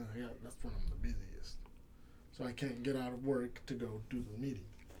the morning. And yeah, that's when I'm the busiest. So I can't get out of work to go do the meeting.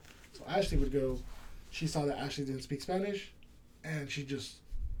 So Ashley would go. She saw that Ashley didn't speak Spanish, and she just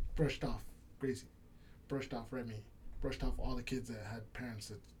brushed off Gracie. brushed off Remy, brushed off all the kids that had parents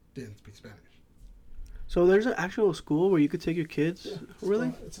that didn't speak Spanish. So there's an actual school where you could take your kids? Yeah,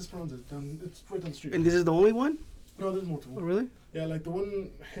 Really? It's Esperanza. It's right down the street. And this is the only one? No, there's multiple. Oh, really? Yeah, like the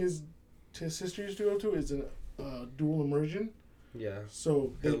one his sister used to go to is a dual immersion. Yeah.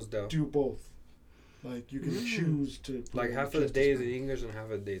 So they Hillsdale. do both. Like you can choose to. Like half of the days in English and half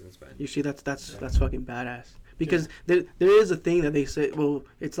of the days in Spanish. You see, that's fucking badass. Because there is a thing that they say. Well,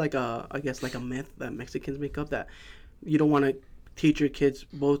 it's like I guess like a myth that Mexicans make up that you don't want to teach your kids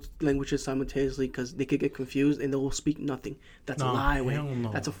both languages simultaneously because they could get confused and they will speak nothing. That's a lie, Wade.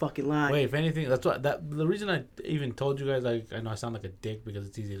 No. That's a fucking lie. Wait, if anything, that's what the reason I even told you guys. I know I sound like a dick because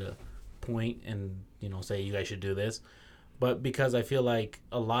it's easy to point and say you guys should do this, but because I feel like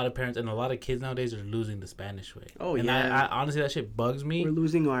a lot of parents and a lot of kids nowadays are losing the Spanish way. Oh, and yeah. I honestly, that shit bugs me. We're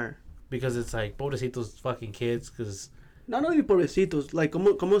losing our. Because it's like, pobrecitos fucking kids, because... Not only pobrecitos, like,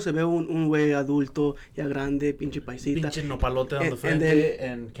 ¿cómo se ve un güey adulto, ya grande, pinche paisita? Pinche nopalote on the frente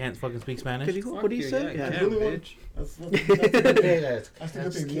and can't fucking speak Spanish. ¿Qué dijo? What do you say? Yeah, The yeah, only one- bitch. That's the good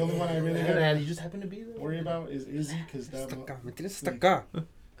That's thing. The only one I really Dad, got you just happen to be there. worry about is Izzy because that Hasta one, acá, me tienes hasta acá.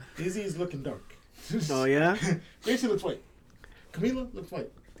 Izzy is looking dark. Oh, yeah? Gracie looks white. Camila looks white.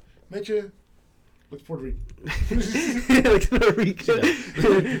 Mecha looks Puerto Rican. Like Puerto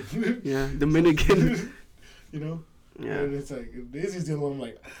Rican. Yeah, Dominican. You know? Yeah. And it's like, Izzy's the only one I'm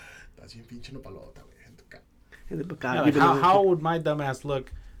like, that's bien pinche nopalota, güey. En tu cara. And the Yeah, like, how would my dumb ass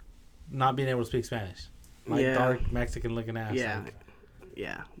look not being able to speak Spanish? My Yeah. dark Mexican looking ass. Yeah. Like,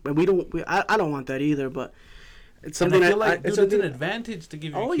 Yeah. But I don't want that either, but it's and something I feel like, it's dude, it's an something. advantage to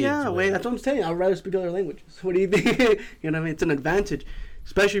give your Oh, kids. yeah, with. wait, that's what I'm saying. I'd rather speak other languages. What do you think? You know what I mean? It's an advantage,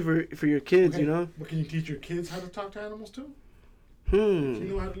 especially for your kids, Okay, you know? But can you teach your kids how to talk to animals too? If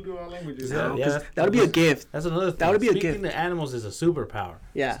you know how to do our languages. Yeah, No, yeah, 'cause that would be a gift. That's another thing. That would be a Speaking gift. to animals is a superpower.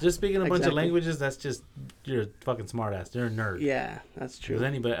 Yeah. Just speaking a bunch of Exactly. languages, that's just, you're a fucking smartass. You're a nerd. Yeah, that's true. Because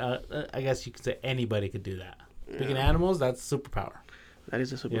anybody, I guess you could say anybody could do that. Speaking Yeah. animals, that's superpower. That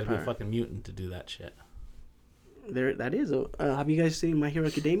is a You have to be a superpower. fucking mutant to do that shit. That is a. Have you guys seen My Hero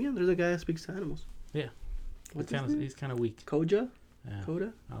Academia? There's a guy that speaks to animals. Yeah. What's his name? He's kind of weak. Koja? Yeah.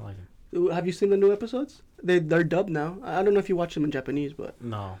 Coda? I like him. Have you seen the new episodes? They're dubbed now. I don't know if you watch them in Japanese, but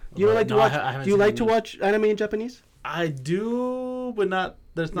No. do you But like to no, watch? I haven't Do you seen like the to news. watch anime in Japanese? I do, but not.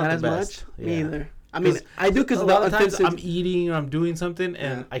 There's not, Not the as best. much. Me Yeah. either. I mean, 'Cause I do because a of lot the of times offensive. I'm eating or I'm doing something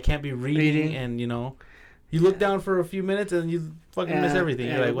and Yeah. I can't be reading, and you look down for a few minutes and you fucking miss everything.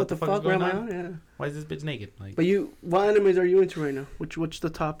 Yeah, You're like, what the fuck is Where going am I on? Yeah. Why is this bitch naked? Like, But what animes are you into right now? Which the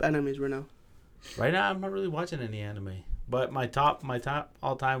top animes right now? right now, I'm not really watching any anime. But my top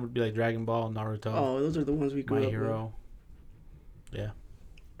all time would be like Dragon Ball, Naruto, Oh, those are the ones we grew My up Hero. Yeah. with.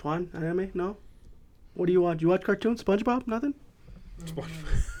 Twan, anime? No. What do you watch? You watch cartoons? SpongeBob? Nothing.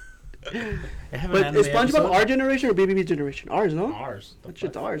 I have an But anime is SpongeBob episode. our generation or BBB generation? Ours, no. Ours. The That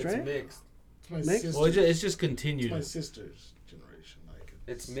shit's fuck? ours, It's right? mixed. It's my Mixed? sister's. Well, it's just It's continued. my sister's generation. Like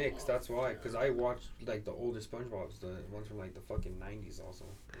It's mixed. That's why. Because I watched like the oldest SpongeBob's, the ones from like the fucking 90s also.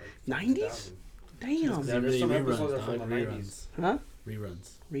 Like 90s? 2000. Damn. They're Really some reruns, episodes are dog, from the reruns. 90s. Huh? Reruns.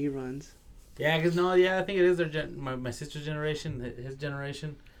 Reruns. Yeah, I think it is my sister's generation, his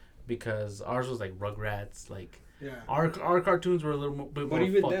generation, because ours was like Rugrats. Like yeah. our cartoons were a little bit more. But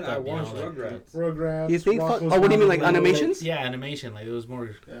even fucked then, I up, you know, watched like- Rugrats. Rugrats. You think? Rocco's Oh, what do you mean, like Modern animations? Yeah, animation. Like it was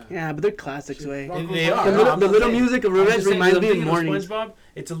more. Yeah. Yeah, but they're classics, way. Rocco's They Modern are. The No, little, I'm the not little saying- music of I'm Rugrats just saying, reminds I'm me of thinking mornings. SpongeBob,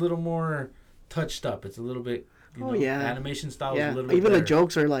 it's a little more touched up. It's a little bit. You know, Yeah. Animation style is Yeah, a little bit even the better.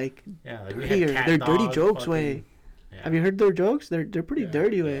 jokes are like. Yeah, like we Here, had Cat they're dirty Dog, jokes, fucking- way. Yeah. Have you heard their jokes? They're pretty Yeah.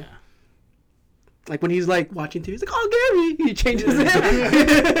 dirty, way. Yeah. Like when he's like watching TV, he's like, "Oh, Gary!" He changes it.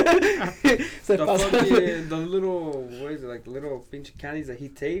 It's like, The fucking, the little, what is it, like the little pinch candies that he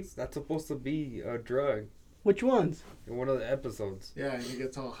takes, that's supposed to be a drug Which ones? in one of the episodes. Yeah, and he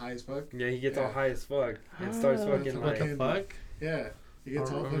gets all high as fuck. Yeah, he gets Yeah. all high as fuck and starts Ah. fucking What like, the fuck? Yeah, he I gets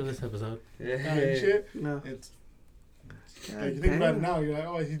don't all remember fucking this episode. yeah, and shit. No. It's God like you think about it damn. now, you're like,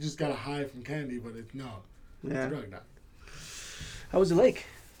 oh, he just got a high from candy, but it's no, it's Yeah. a drug now. How was the lake?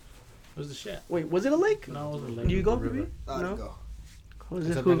 It was the shit. Wait, was it a lake? No, it was a lake. Do you go, It was a baby? river. No. go. How was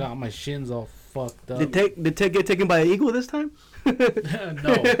it? Except I Who? got my shins all fucked up. Did Ted get taken by an eagle this time? No,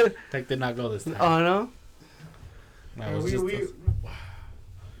 Tech did not go this time. Oh no. No, it was just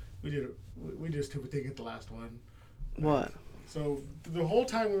we did a stupid thing at the last one. What? So the whole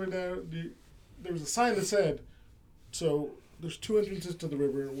time we were there, there was a sign that said, so there's two entrances to the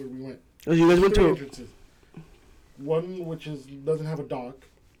river where we went. Oh, you guys went Three to? entrances. One which doesn't have a dock,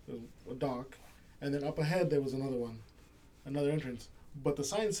 there's a dock, and then up ahead there was another one, another entrance. But the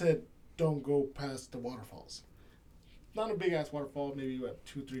sign said, "Don't go past the waterfalls." Not a big ass waterfall, maybe about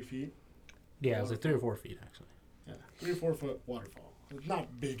 2-3 feet. Yeah, it was like 3 or 4 feet actually. Yeah, 3 or 4 foot waterfall. It's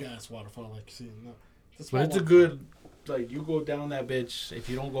not big ass waterfall like you see. No, But it's a waterfall. good, like, you go down that bitch. If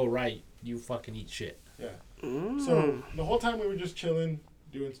you don't go right, you fucking eat shit. Yeah. Mm. So the whole time we were just chilling,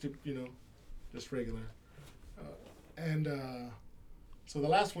 doing stupid, just regular. So the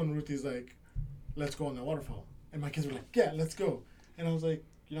last one, Ruthie's like, "Let's go on that waterfall," and my kids were like, "Yeah, let's go." And I was like,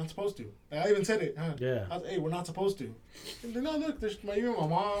 "You're not supposed to." I even said it. Huh? Yeah. I was, "Hey, we're not supposed to." And then, no, look, there's even my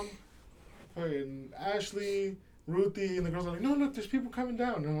mom, and Ashley, Ruthie, and the girls are like, "No, look, there's people coming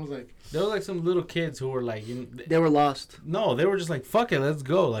down." And I was like, There were like some little kids who were like, They were lost. no, they were just like, fuck it, let's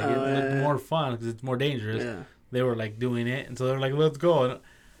go. Like, it looked more fun because it's more dangerous. Yeah. They were like doing it, and so they were like, let's go. And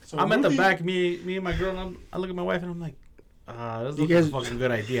so I'm at the Ruthie- back, me and my girl, and I look at my wife, and I'm like, this You looks like guys- a fucking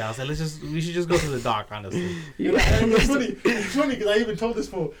good idea. I was like, we should just go to the dock, honestly. And it's funny. It's funny because I even told this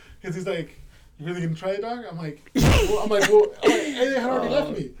fool because he's like, "You really gonna try it, dog?" I'm like, "Well, hey, they had already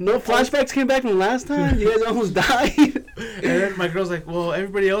left me." No flashbacks came back from last time. You guys almost died. And then my girl's like, well,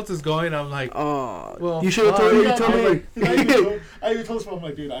 everybody else is going. I'm like, Oh, Well, you should have told me. You told me. I even told this fool, I'm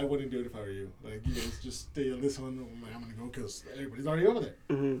like, "Dude, I wouldn't do it if I were you. Like, you guys just stay on this one. I'm like, I'm gonna go because everybody's already over there."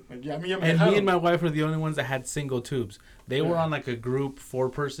 Mm-hmm. Like, yeah, me and my wife were the only ones that had single tubes. They were on like a group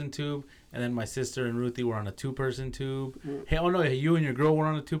 4-person tube, and then my sister and Ruthie were on a 2-person tube. Hey, oh no, you and your girl were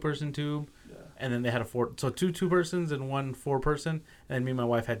on a 2-person tube, and then they had a 4. So 2 persons and 1 4-person, and then me and my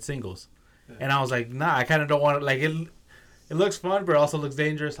wife had singles. Yeah. And I was like, nah, I kind of don't want to. Like it looks fun, but it also looks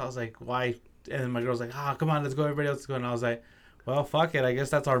dangerous. I was like, why? And then my girl's like, come on, let's go. Everybody else is going. And I was like, well, fuck it. I guess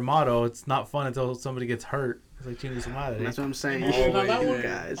that's our motto. It's not fun until somebody gets hurt. It's like chingue su madre. That's what I'm saying. And on that one,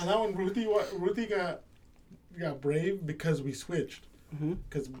 guys. on that one, Ruthie got brave because we switched.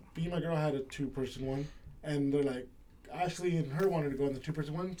 Because me and my girl had a 2-person one, and they're like, Ashley and her wanted to go on the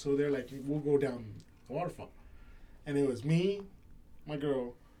 2-person one, so they're like, we'll go down the waterfall. And it was me, my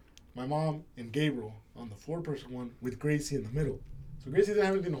girl, my mom, and Gabriel on the 4-person one with Gracie in the middle. So Gracie didn't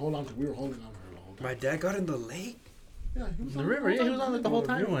have anything to hold on to. We were holding on to her the whole time. My dad got in the lake. Yeah, he was The on river, whole yeah, he time. was on it the whole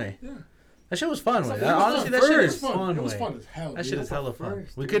time way. Yeah. That shit was fun, way. It was Honestly, fun. that shit It is was fun. fun, It was way. fun as hell. That dude. shit is hella fun.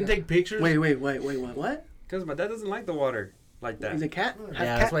 First, We couldn't take pictures. Wait, what? Because my dad doesn't like the water like that. He's a cat?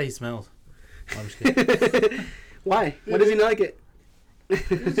 Yeah, that's why he smells. I'm just kidding. Why? Why does he not like it?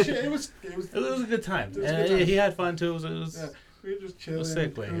 It was It was a good time. It was a And good time. he had fun too. It was yeah, we were just it chilling. was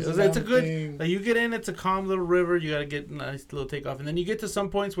sick, way. cruising It's a down good. thing. Like you get in, it's a calm little river. You gotta get a nice little takeoff, and then you get to some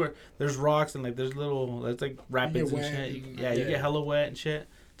points where there's rocks and like there's like rapids and wet shit. and- You get hella wet and shit.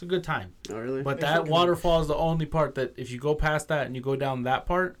 It's a good time. Oh, really? But It's that fucking- waterfall is the only part that if you go past that and you go down that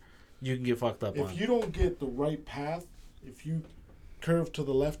part, you can get fucked up on. If you don't get the right path, if you curve to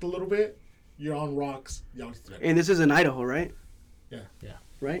the left a little bit, you're on rocks. And this is in Idaho, right? Yeah. Yeah.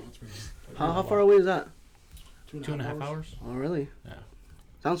 Right? How far away is that? 2.5 hours. Oh, really? Yeah.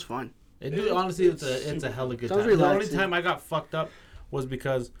 Sounds fun. Honestly, it's a super hella good Sounds time. The only relaxing. time I got fucked up was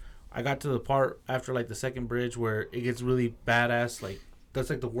because I got to the part after like the second bridge where it gets really badass. Like that's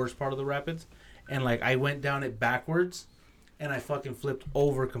like the worst part of the rapids, and like I went down it backwards, and I fucking flipped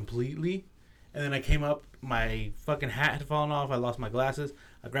over completely, and then I came up. My fucking hat had fallen off. I lost my glasses.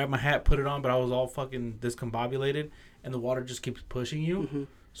 I grabbed my hat, put it on, but I was all fucking discombobulated, and the water just keeps pushing you. Mm-hmm.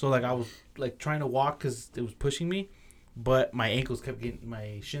 So like I was like trying to walk because it was pushing me, but my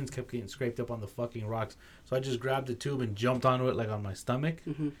shins kept getting scraped up on the fucking rocks. So I just grabbed the tube and jumped onto it like on my stomach.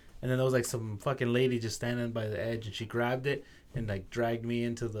 Mm-hmm. And then there was like some fucking lady just standing by the edge, and she grabbed it and like dragged me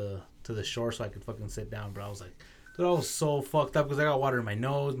into the shore so I could fucking sit down. But I was like, dude, I was so fucked up because I got water in my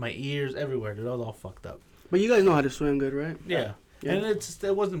nose, my ears, everywhere. Dude, I was all fucked up. But you guys know how to swim good, right? Yeah. Yeah. And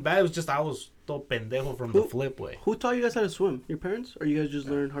it wasn't bad. It was just I was so pendejo from the flip way. Who taught you guys how to swim? Your parents? Or you guys just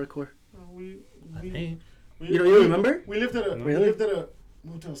learned hardcore? Hey. You don't remember? We lived at a Really?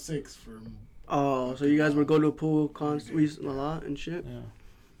 Motel 6 for Oh, so you guys would go to a pool a lot and shit? Yeah.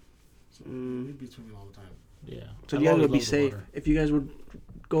 so we'd be swimming all the time. Yeah. So I you guys always would be loved the safe. water. If you guys would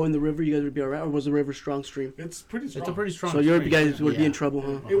go in the river, you guys would be alright? Or was the river strong stream? It's pretty strong. It's a pretty strong. So you stream. guys would be Yeah. in trouble,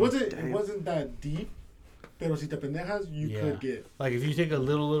 huh? It wasn't Damn. that deep. Pero si te pendejas, you Yeah. could get. Like if you take a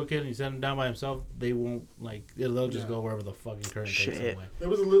little kid and you set him down by himself, they won't like they'll just Yeah. go wherever the fucking current takes Shit. them away.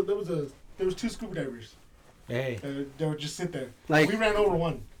 There was 2 scuba divers. Hey, They would just sit there. Like, We ran over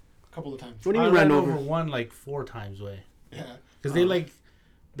one a couple of times. what do you I mean ran ran over? one like 4 times way Yeah. because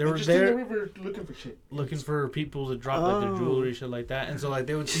they were just in the there river looking for shit. looking for people to drop like their Oh. jewelry shit like that, and so like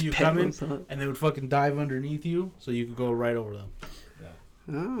they would see you Pet coming ones, huh? and they would fucking dive underneath you so you could go right over them.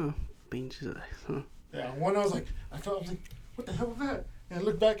 Oh, pinches. Huh? Yeah, one I was like, I was like, what the hell was that? And I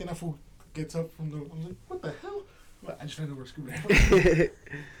looked back and that fool gets up from the. I was like, what the hell? But I just ran over a scuba diver.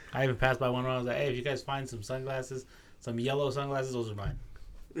 I even passed by one where I was like, hey, if you guys find some sunglasses, some yellow sunglasses, those are mine.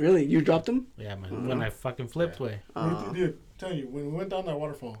 Really? You dropped him? Yeah, man. When I fucking flipped way. Dude, tell you, when we went down that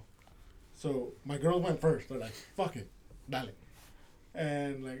waterfall, so my girls went first. They're like, fuck it, dale.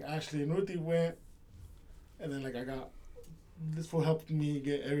 And like Ashley and Ruthie went, and then like this fool helped me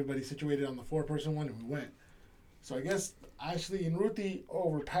get everybody situated on the 4-person one, and we went. So I guess Ashley and Ruthie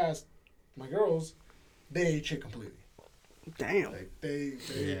overpassed my girls. They ate shit completely. Damn. Like they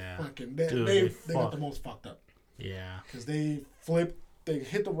fucking Dude, they got the most fucked up. Yeah. Because they flipped, they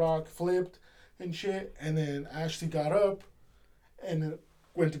hit the rock, flipped, and shit, and then Ashley got up, and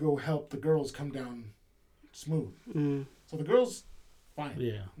went to go help the girls come down smooth. Mm. So the girls, fine.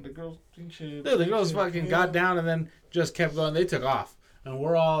 Yeah. The girls and shit. Dude, the girls fucking got down and then just kept going. They took off. And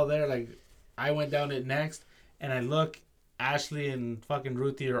we're all there. Like, I went down it next. And I look, Ashley and fucking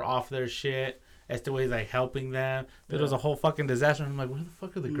Ruthie are off their shit. Esteway's like helping them. There was a whole fucking disaster. I'm like, where the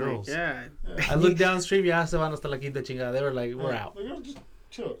fuck are the girls? Yeah. I looked downstream. Ya se van hasta la quinta chingada. They were like, we're out. The girls just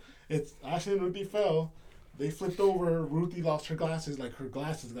chill. It's Ashley and Ruthie fell. They flipped over. Ruthie lost her glasses, like her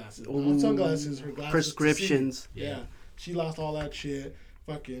glasses. Not sunglasses, her glasses. Prescriptions. Yeah. She lost all that shit.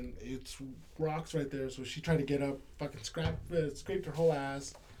 Fucking, it's rocks right there. So she tried to get up. Fucking scraped her whole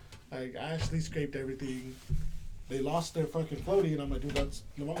ass. Like, Ashley scraped everything. They lost their fucking floaty, and I'm like, dude, that's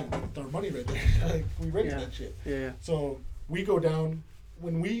the money. That's our money right there. Like, we rented that shit. Yeah. So we go down.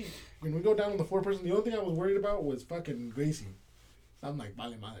 When we go down on the 4-person, the only thing I was worried about was fucking Gracie. I'm like,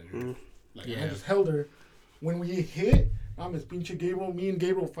 vale madre, dude. Like, I just held her. When we hit, I'm as pinche Gabriel. Me and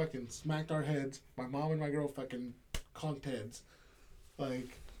Gabriel fucking smacked our heads. My mom and my girl fucking conked heads.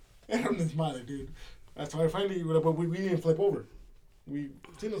 Like, and I'm this madre, dude. That's why I finally, but we didn't flip over. We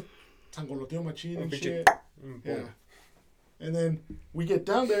seen us sangoloteo machine and shit. Yeah. And then we get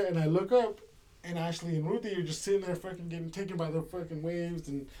down there, and I look up, and Ashley and Ruthie are just sitting there fucking getting taken by the fucking waves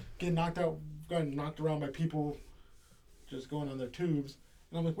and getting gotten knocked around by people just going on their tubes.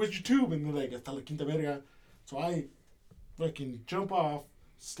 And I'm like, where's your tube? And they're like, hasta la quinta verga. So I fucking jump off,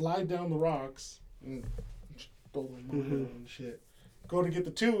 slide down the rocks, and and shit. Go to get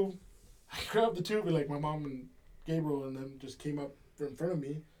the tube. I grab the tube, and like my mom and Gabriel and them just came up in front of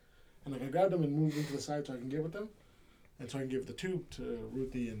me. And like I grabbed them and moved into the side so I can get with them. And so I can give the tube to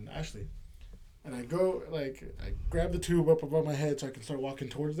Ruthie and Ashley. And I go, like, I grab the tube up above my head so I can start walking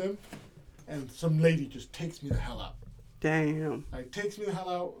towards them. And some lady just takes me the hell out. Damn. Like, takes me the hell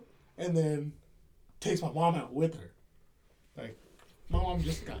out and then takes my mom out with her. Like, my mom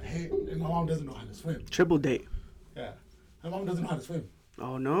just got hit and my mom doesn't know how to swim. Triple date. Yeah. My mom doesn't know how to swim.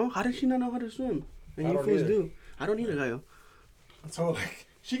 Oh, no? How does she not know how to swim? And you fools do. I don't either, Gallo. So, like,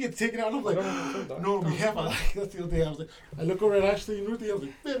 she gets taken out, and I'm like, no, mi jefa. Like, that's the other thing. I was like, I look over at Ashley and Ruthie, I was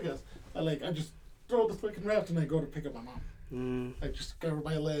like, vergas. I just throw the fucking raft, and I go to pick up my mom. I just grab her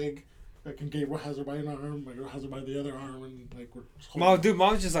by a leg. Like, and Gabriel has her by an arm, my girl has her by the other arm, and, like, we're just holding.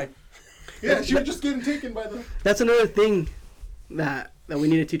 Mom's just like... Yeah, she was just getting taken by the... That's another thing that we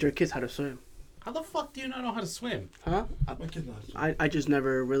need to teach our kids how to swim. How the fuck do you not know how to swim? Huh? My kid's not swim. I just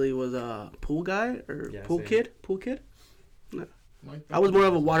never really was a pool guy or pool kid. No. I was more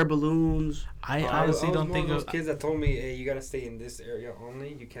of a water balloons. I honestly I was don't one think of those kids that told me, "Hey, you gotta stay in this area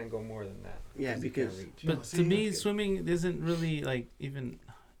only. You can't go more than that." Yeah, because. But to me, swimming isn't really like even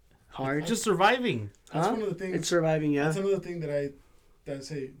Hard. It's just surviving. That's one of the things. It's surviving, yeah. That's another thing that I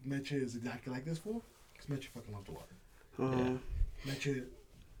say Meche is exactly like this fool. Because Meche fucking loves the water. Yeah. Meche,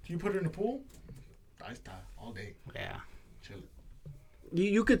 if you put her in a pool, I stop all day. Yeah. Chill it.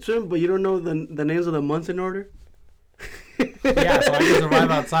 You could swim, but you don't know the names of the months in order. Yeah, so I can survive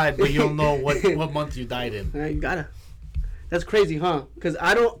outside, but you don't know what month you died in. You gotta. That's crazy, huh? Because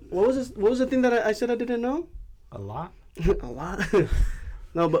I don't. What was the thing that I said I didn't know? A lot. A lot.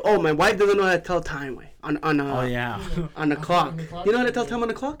 No, but my wife doesn't know how to tell time. On Oh yeah. On the clock. You know how to tell time on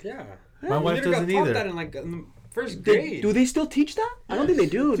the clock? Yeah. My wife doesn't either. That in like first grade. Do they still teach that? I don't think they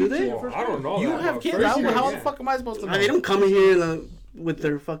do. Do they? Well, I don't know. You that, have but kids. first How grade, the fuck am I supposed to know? They don't come in here with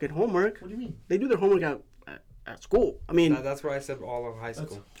their fucking homework. What do you mean? They do their homework at school. I mean, that's why I said all of high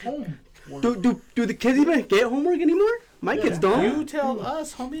school. Home. do the kids even get homework anymore? My kids don't. You tell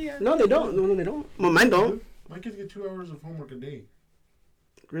us, homie. No, they don't. No, they don't. Well, mine don't. My kids get 2 hours of homework a day.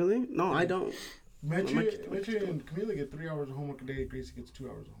 Really? No, I don't. Meche and Camila get 3 hours of homework a day. Gracie gets 2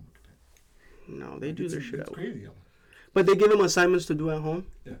 hours of homework a day. No, they do their shit It's out. crazy. But they give them assignments to do at home?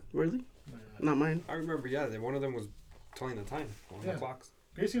 Yeah. Really? Not mine. I remember, one of them was telling the time on the clocks.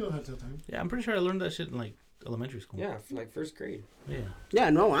 Gracie knows how to tell time. Yeah, I'm pretty sure I learned that shit in like elementary school. Yeah, like first grade. Yeah. Yeah,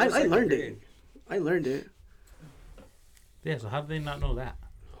 no, I Second learned grade. it. I learned it. Yeah, so how do they not know that?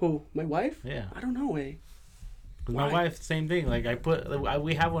 Who? My wife? Yeah. I don't know, eh? 'Cause my wife, same thing. Like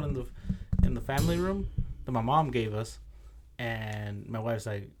we have one in the family room that my mom gave us, And my wife's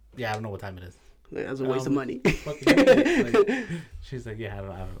like, yeah, I don't know what time it is. That's a waste of money. Like, she's like, yeah,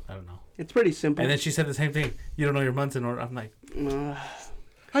 I don't know. It's pretty simple. And then she said the same thing. You don't know your months in order. I'm like,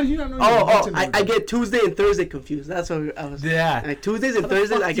 How do you not know? Your months in order? I get Tuesday and Thursday confused. That's what I was. yeah. Like Tuesdays and How the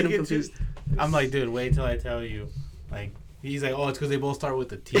Thursdays, fuck I do get you them confused. I'm like, dude, wait till I tell you. Like, he's like, oh, it's because they both start with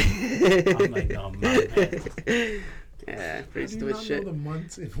the T. I'm like, no, man. Yeah, pretty How do you stupid not shit. know the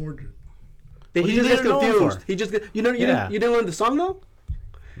months in order? He What do just you gets need to know it confused. for? He just you know Yeah. you didn't learn the song though?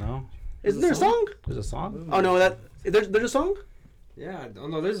 No. Isn't there a song? There's a song? Oh no, there's a song. Yeah. Oh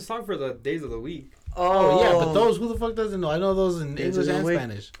no, there's a song for the days of the week. Oh, yeah, but those, who the fuck doesn't know? I know those in Days English of the and Week.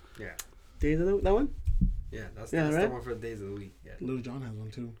 Spanish. Yeah. Days of that one. Yeah. That's Yeah, the right? one for the days of the week. Yeah. Little John has one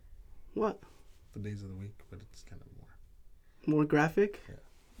too. What? The days of the week, but it's kind of more. More graphic.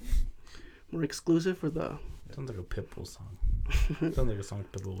 Yeah. More exclusive for the. Sounds like a Pitbull song. Sounds like a song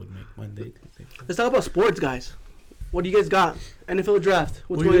Pitbull would make Monday, Tuesday. Let's talk about sports, guys. What do you guys got? NFL draft.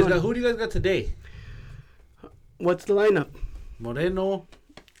 What's Who do you going guys on? got? Who do you guys got today? What's the lineup? Moreno.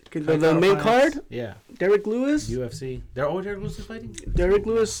 The main card. Yeah. Derek Lewis. UFC. Derek Lewis is fighting? Derek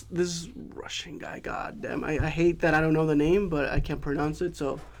Lewis, this Russian guy, goddamn. I hate that I don't know the name, but I can't pronounce it.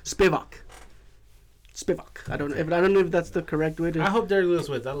 So Spivak. I don't know if that's the correct way to. I hope Derek Lewis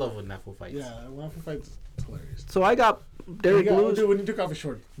wins. I love when that fool fights. Yeah, when Alpha fights, it's hilarious. So I got Derek Lewis. Dude, when he took off his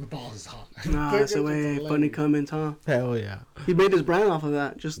short, the ball is hot. Nah, that's the way funny comments, huh? Hell yeah. He made his brand off of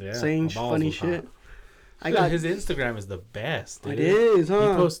that, just Yeah, saying my balls funny was shit. hot. I got his Instagram is the best, dude. it is, He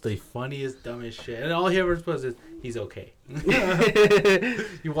huh? posts the funniest, dumbest shit. And all he ever posts is, he's okay.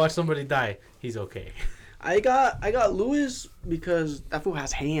 You watch somebody die, he's okay. I got Lewis because that fool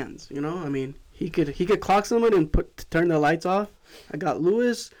has hands, you know? I mean, he could clock someone and turn the lights off. I got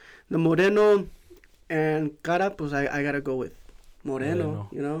Lewis, the Moreno, and Carapos. I gotta go with Moreno,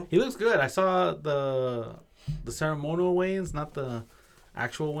 you know? He looks good. I saw the ceremonial weigh-ins, not the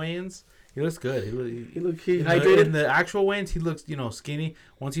actual weigh-ins. He looks good. He hydrated. In the actual weigh-ins, he looks, skinny.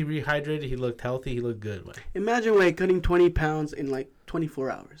 Once he rehydrated, he looked healthy. He looked good. Like, Imagine cutting 20 pounds in 24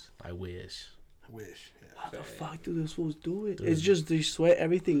 hours. I wish. Yeah. How the fuck do those fools do it? Dude. It's just they sweat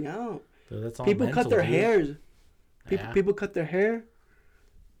everything out. Dude, that's all People mental, cut their dude. hairs. Yeah. People cut their hair.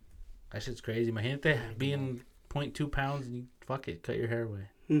 That shit's crazy. My gente being 0.2 pounds, and you fuck it, cut your hair away.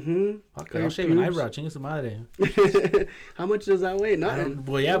 Mm-hmm. Fuck it, I'll shave an eyebrow. Chingue su madre. How much does that weigh? Nothing.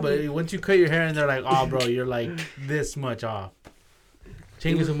 Well, yeah, but once you cut your hair and they're like, oh, bro, you're like this much off.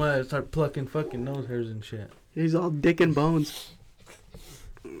 Chingue su madre, start plucking fucking nose hairs and shit. He's all dick and bones.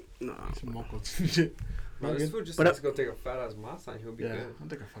 No. Some mocos and shit. No, this food just But needs to go take a fat ass masa and he'll be Yeah, good. I'll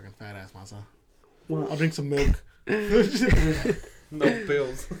take a fucking fat ass masa. Well, I'll drink some milk. No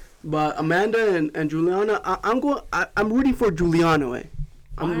pills. but Amanda and Juliana, I'm rooting for Juliana. Why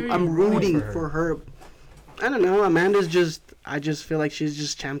are you I'm rooting rooting for her. I don't know. Amanda's I just feel like she's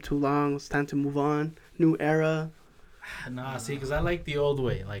just champed too long. It's time to move on. New era. Nah, see, because I like the old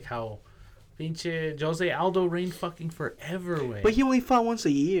way. Like how pinche Jose Aldo reigned fucking forever way. But he only fought once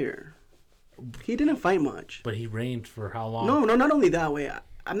a year. He didn't fight much. But he reigned for how long? No, not only that way.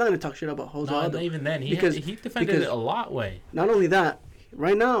 I'm not gonna talk shit about Jose No, Aldo. not even then. He Because- defended because- it a lot way. Not only that,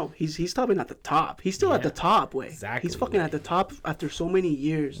 right now he's stopping at the top. He's still at Yeah, the top way. exactly, He's fucking way. at the top after so many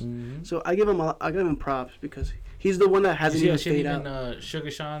years. Mm-hmm. So I give him props because he's the one that hasn't even stayed out. Sugar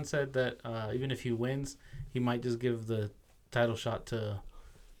Sean said that even if he wins, he might just give the title shot to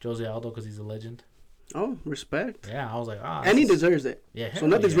Jose Aldo because he's a legend. Oh, respect. Yeah, I was like, And he deserves it. Yeah, So hell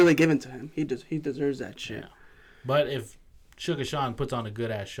nothing's yeah. really given to him. He deserves that shit. Yeah. Like, but if Sugar Sean puts on a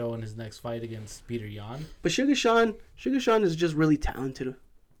good ass show in his next fight against Peter Yan, But Sugar Sean is just really talented.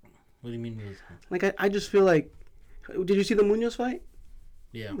 what do you mean? Like I just feel like, did you see the Munoz fight?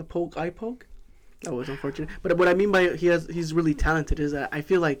 Yeah. The eye poke. That was unfortunate. But what I mean by he's really talented is that I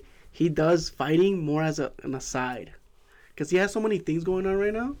feel like he does fighting more as an aside, because he has so many things going on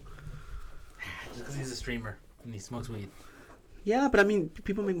right now. Just because he's a streamer and he smokes weed. Yeah, but I mean,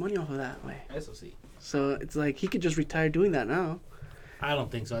 people make money off of that way. SOC. So it's like he could just retire doing that now. I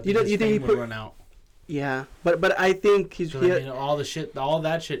don't think so. I You think don't- his you think fame he would put- run out. Yeah, but I think he's. So, I mean, all that shit.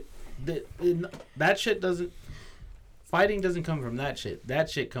 That shit doesn't. Fighting doesn't come from that shit. That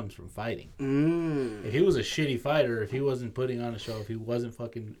shit comes from fighting. If he was a shitty fighter, if he wasn't putting on a show, if he wasn't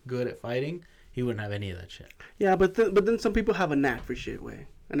fucking good at fighting, he wouldn't have any of that shit. Yeah, but then some people have a knack for shit way,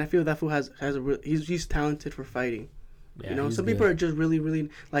 and I feel that fool has he's talented for fighting. Yeah, You know, he's some good. people are just really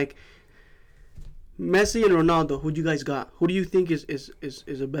like Messi and Ronaldo. Who do you guys got? Who do you think is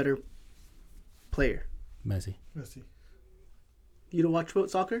a better player? Messi. Let's see. You don't watch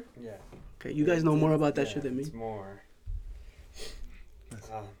soccer? Yeah. Okay, you guys know more about that shit than me. It's more.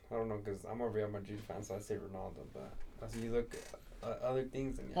 I don't know, because I'm a Real Madrid fan, so I say Ronaldo, but As you look at other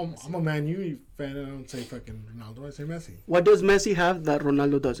things. And yeah, I'm a Man U fan, and I don't say fucking Ronaldo. I say Messi. What does Messi have that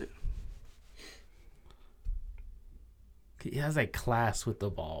Ronaldo doesn't? He has like class with the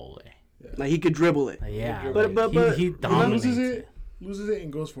ball. Like he could dribble it. Yeah, But he dominates loses it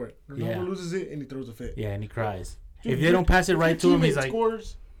and goes for it. Ronaldo loses it and he throws a fit. Yeah, and he cries. Dude, if they don't pass it right to him, he's like,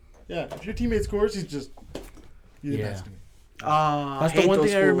 scores. Yeah, if your teammate scores, he's just. You're the best to me. That's the one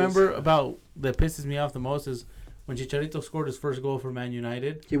thing I remember about that pisses me off the most is when Chicharito scored his first goal for Man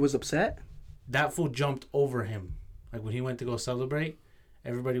United. He was upset. That fool jumped over him. Like when he went to go celebrate,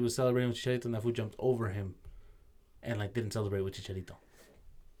 everybody was celebrating with Chicharito, and that fool jumped over him, and like didn't celebrate with Chicharito.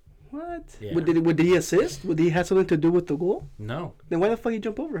 What? Yeah. Did he assist? Would he have something to do with the goal? No. Then why the fuck he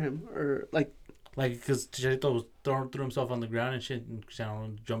jump over him? Or like because Chicharito was threw himself on the ground and shit, and Cristiano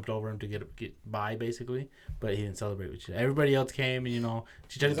jumped over him to get by basically, but he didn't celebrate with Chicharito. Everybody else came, and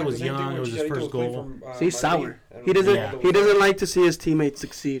Chicharito was young. It was his first goal. He's sour. He doesn't like to see his teammates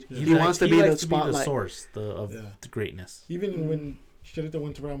succeed. He wants to be the spotlight. Be the source of the greatness. Even when Chicharito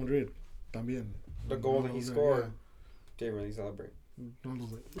went to Real Madrid, también. The goal that he scored, didn't really celebrate.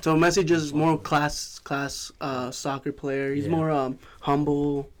 So Messi just more class soccer player. He's more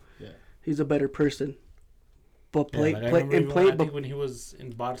humble. Yeah. He's a better person. But I think when he was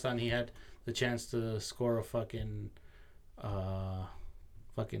in Barca, he had the chance to score a fucking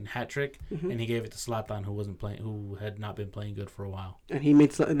hat trick, and he gave it to Zlatan, who had not been playing good for a while. And he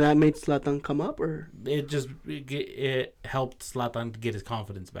made Zlatan come up, or it helped Zlatan to get his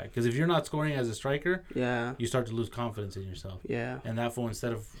confidence back. Because if you're not scoring as a striker, you start to lose confidence in yourself. Yeah. And that fool,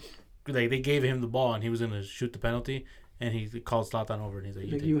 instead of they gave him the ball and he was gonna shoot the penalty, and he called Zlatan over and he's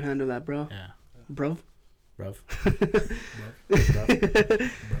like, "You handle that, bro." Yeah. Bro.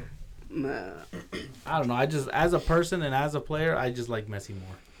 Nah. I don't know. I just, as a person and as a player, I just like Messi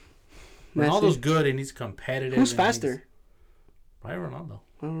more. Ronaldo's good and he's competitive. Who's faster? Probably Ronaldo.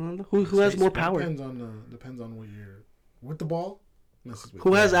 Who has more power? Depends on what you're with the ball.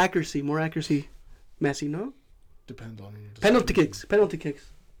 Who has accuracy? More accuracy? Messi, no? Depends on penalty kicks.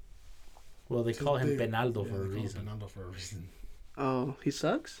 Well, they call him Penaldo for a reason. Oh, he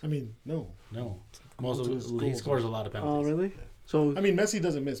sucks? I mean, no. He scores a lot of penalties. Oh, really? So I mean, Messi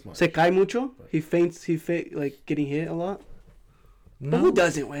doesn't miss much. Se cae mucho? He faints, like getting hit a lot? No. But who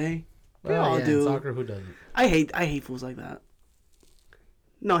doesn't, way? We all do. Soccer, who doesn't? I hate fools like that.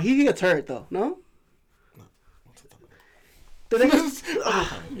 No, he gets hurt, though. No?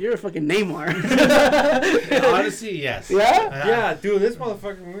 You're a fucking Neymar. Honestly, yes. Yeah? Yeah, dude, this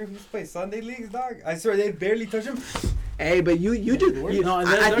motherfucker, when we used to play Sunday leagues, dog, I swear they barely touch him. Hey, but you just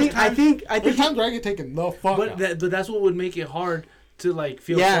I think there's times where I get taken the fuck out. But that's what would make it hard to like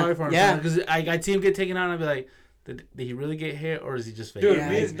feel sorry for him. Yeah. Because I'd see him get taken out and I'd be like, did he really get hit or is he just fake? Dude,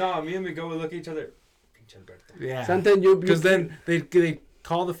 me and Miguel would look at each other. Yeah. Sometimes because then they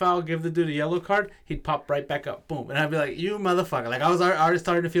call the foul, give the dude a yellow card, he'd pop right back up, boom, and I'd be like, "You motherfucker!" Like I was already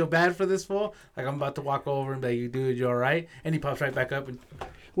starting to feel bad for this fool. Like I'm about to walk over and be like, "You dude, you all right?" And he pops right back up. And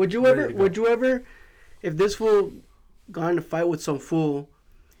would you ever, if this fool got in a fight with some fool,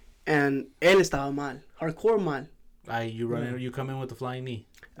 and él estaba mal, hardcore mal? You come in with the flying knee.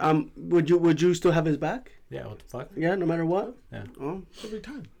 Would you still have his back? Yeah. What the fuck? Yeah, no matter what. Yeah. Oh. Every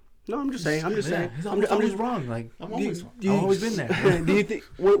time. No, I'm just saying. He's always wrong. Like I'm always wrong. I've always been there. Do you think?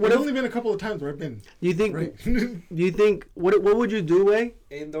 There's only been a couple of times where I've been. Do you think? Right. Do you think? What would you do, Way?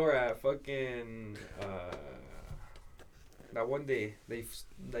 Indoor at fucking that one day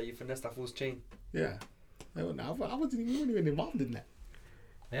that you finessed that fool's chain. Yeah, I wasn't even involved in that.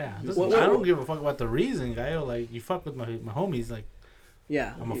 Yeah, I don't give a fuck about the reason, guy. Like you fuck with my homies, like.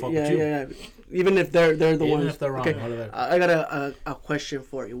 Yeah, I'm gonna fuck with you. Yeah. Even if they're the ones. Even if they're wrong. Okay. I got a question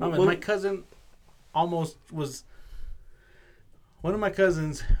for you. My cousin almost was. One of my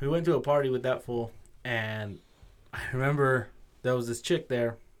cousins, we went to a party with that fool, and I remember there was this chick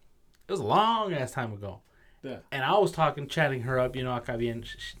there. It was a long ass time ago. Yeah. And I was chatting her up, acá bien,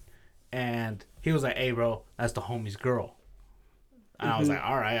 and he was like, "Hey, bro, that's the homie's girl." And I was like,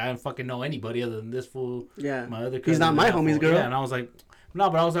 "All right, I don't fucking know anybody other than this fool." Yeah. My other cousin. He's not my homie's girl. Yeah, and I was like, no,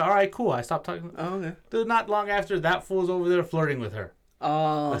 but I was like, all right, cool. I stopped talking. Oh, okay. Dude, not long after, that fool's over there flirting with her.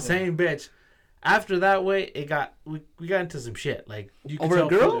 Oh. The same bitch. After that way, we got into some shit. Like you could over tell a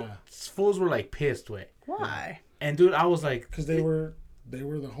girl? Fools were like pissed way. Why? And dude, I was like, because they were the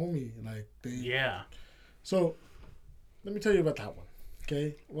homie, like they. Yeah. So, let me tell you about that one.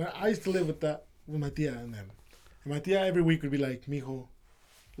 Okay, when I used to live with my tia and them, and my tia every week would be like, "Mijo,"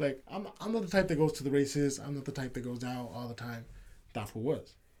 like I'm not the type that goes to the races. I'm not the type that goes out all the time. That fool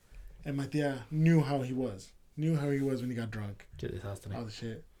was, and my tia knew how he was. Knew how he was when he got drunk. All the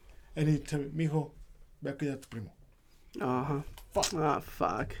shit. And he told me, "Mijo, ve a cuidar a tu primo." Fuck. Ah,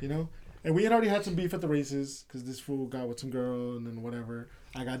 fuck. You know? And we had already had some beef at the races because this fool got with some girl and then whatever.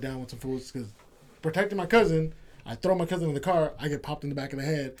 I got down with some fools because protecting my cousin, I throw my cousin in the car, I get popped in the back of the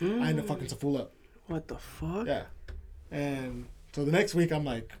head. I end up fucking some fool up. What the fuck? Yeah. And so the next week, I'm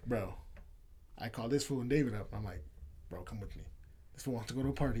like, bro, I call this fool and David up. I'm like, bro, come with me. This fool wants to go to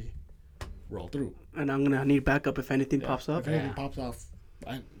a party. Roll through. And I'm gonna need backup if anything pops up. If anything pops off,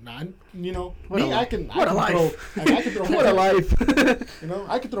 you know, What me, a I can what a life. throw, I can throw hands. What a life. You know,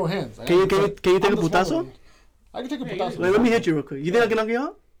 I can throw hands. Like, Can you take a I'm the putazo? small one. I can take a putazo. Wait, let me hit you real quick. You think I can knock you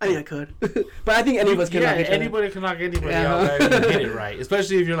out? I think I could. But I think any of us can knock each other. Anybody can knock anybody out if you hit it right.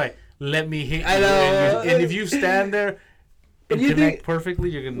 Especially if you're like, let me hit you. I know. And if you stand there and you connect think- perfectly,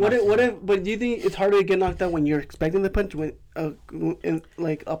 you're gonna. But do you think it's harder to get knocked out when you're expecting the punch, when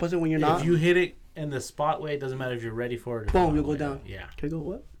like opposite when you're not? If you hit it in the spot way, it doesn't matter if you're ready for it. Or Boom, not. you'll go down. Yeah. Can I go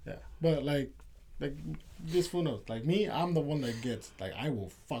what? Yeah, but like this fool knows. Like me, I'm the one that gets. Like I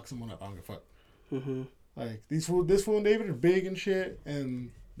will fuck someone up. I don't give a fuck. Mm-hmm. Like this fool and David are big and shit,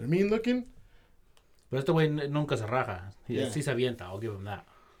 and they're mean looking. But este güey nunca se raja. Yeah. Sí se avienta. I'll give him that.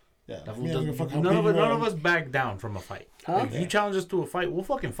 Yeah, That me, I don't give a fuck how none big of you are. us back down from a fight. Huh? Like, if you challenge us to a fight, we'll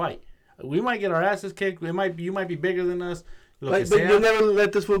fucking fight. We might get our asses kicked. You might be bigger than us. But you'll never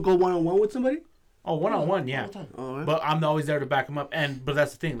let this fool go 1-on-1 with somebody? Oh, 1-on-1, yeah. All the time. All right. But I'm always there to back him up. But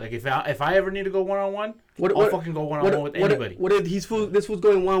that's the thing. Like if I ever need to go 1-on-1, What- I'll what- fucking go 1-on-1 with anybody. What if this fool's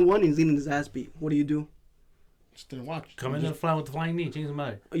going 1-on-1 and he's getting his ass beat? What do you do? Just didn't watch. Come in and fly with the flying knee, change the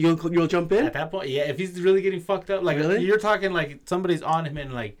mother. You'll jump in? At that point, yeah. If he's really getting fucked up, like Really? you're talking like somebody's on him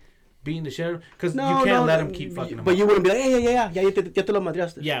and like beating the shit out of him, because you can't let him keep fucking him But up. you wouldn't be like, yeah, ya te lo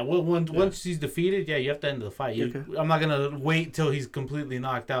madreaste. Yeah, well, once he's defeated, yeah, you have to end the fight. Okay. I'm not gonna wait till he's completely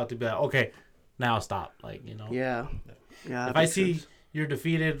knocked out to be like, okay, now stop. Like, you know. Yeah. If I see you're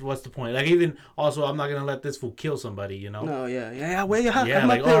defeated, what's the point? Like, even also, I'm not gonna let this fool kill somebody. You know. No, yeah. Wait, yeah. Yeah,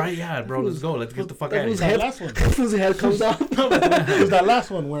 like, all right, yeah, bro, let's go. Let's get the fuck out of Who's here. head, last one. whose head comes off. It was that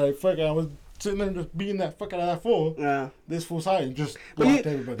last one where I was sitting there just beating that fuck out of that fool. Yeah. This fool's high and just But blocked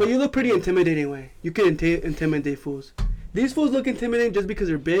everybody. you look pretty intimidating, way. You can intimidate fools. These fools look intimidating just because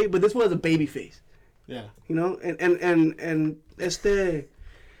they're big, but this one has a baby face. Yeah. You know, and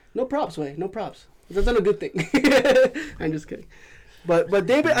no props, way, no props. That's not a good thing. I'm just kidding. But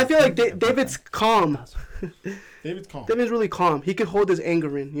David, I feel like David's calm. David's calm. David's really calm. He can hold his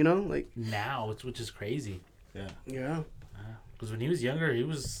anger in, you know, like. Now, which is crazy. Yeah. Yeah. Because when he was younger, he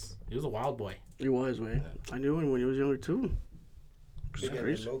was a wild boy. He was, way. I knew him when he was younger too. It's Yeah,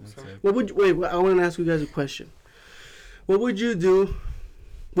 crazy. looks, huh? What would you, wait? I want to ask you guys a question. What would you do?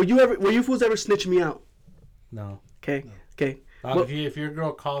 Were you fools ever snitch me out? No. Okay. Dog, Well- if your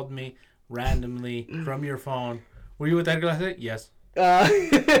girl called me randomly from your phone, were you with that girl? I said yes.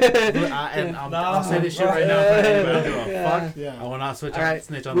 And I'll say this shit right now. For anybody who give a Yeah. fuck. Yeah. I will not switch All right.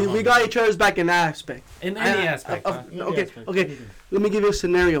 snitch on we the we homie. got each other's back in that aspect. In any aspect. huh? Okay. aspect, Okay. anything. Let me give you a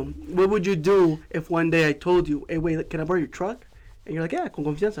scenario. What would you do if one day I told you, "Hey, wait, can I borrow your truck?" And you're like, "Yeah, con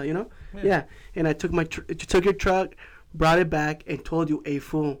confianza," you know? Yeah. And I took took your truck, brought it back, and told you, "Hey,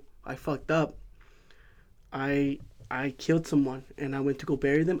 fool, I fucked up. I killed someone, and I went to go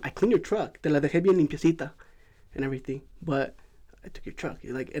bury them. I cleaned your truck. Te la dejé bien limpiecita, and everything. But I took your truck.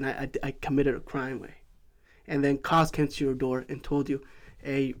 You're like, and I committed a crime, way. And then cops came to your door and told you,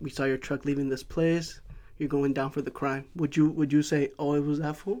 "Hey, we saw your truck leaving this place. You're going down for the crime." Would you say, "Oh, it was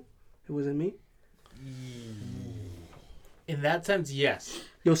that fool? It wasn't me"? In that sense, yes.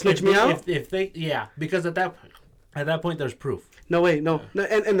 You'll snitch me out? If they, yeah, because at that point there's proof. No, wait, no.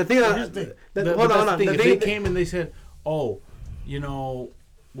 And the thing, Here's the thing. hold on. The The thing, if thing, they came and they said, "Oh, you know,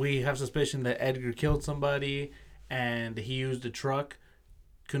 we have suspicion that Edgar killed somebody and he used a truck.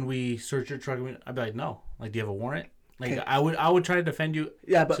 Can we search your truck?" I'd be like, "No. Like, do you have a warrant?" Like, Okay. I would try to defend you.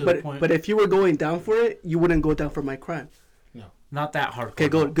 yeah, to the point, but if you were going down for it, you wouldn't go down for my crime. not that hardcore. Okay,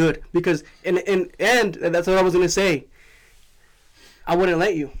 good. Because and that's what I was gonna say. I wouldn't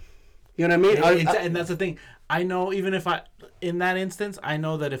let you. You know what I mean? And that's the thing. I know, even if in that instance, I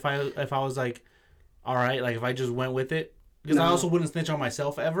know that if I was like, all right, like if I just went with it, because I No. also wouldn't snitch on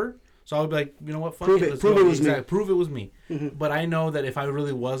myself ever. So I would be like, you know what, fuck Prove it, it. let's Prove go. it was me. Exactly. Prove it was me. Mm-hmm. But I know that if I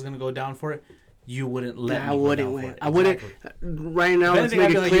really was gonna go down for it, you wouldn't let me. I go wouldn't down wait. for it. I wouldn't. Exactly. Right now, If let's anything, make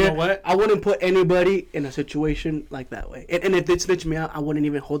I'd it be like, clear. you know what? I wouldn't put anybody in a situation like that way. And if they snitch me out, I wouldn't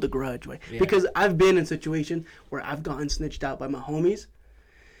even hold a grudge way. Yeah. Because I've been in situations where I've gotten snitched out by my homies,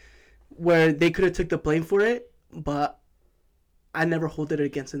 where they could have took the blame for it, but I never hold it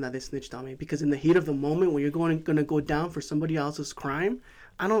against them that they snitched on me. Because in the heat of the moment, when you're gonna go down for somebody else's crime,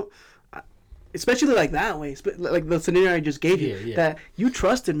 especially like that way, like the scenario I just gave you, Yeah. that you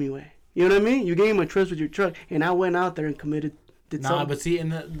trusted me way. You know what I mean? You gave him a trust with your truck, and I went out there and did Nah, something. but see,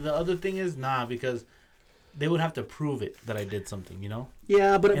 and the other thing is, because they would have to prove it that I did something, you know?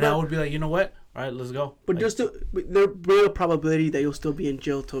 Yeah, but I would be like, you know what? All right, let's go. But like, there's still there's real probability that you'll still be in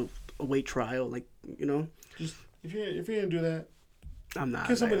jail to await trial. Like, you know, Just if you're gonna do that, I'm not.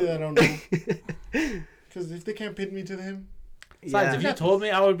 kill somebody that I don't know. Because if they can't pin me to him, Besides, Yeah. if you told me,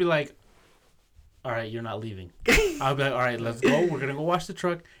 I would be like, all right, you're not leaving. I would be like, all right, let's go. We're going to go wash the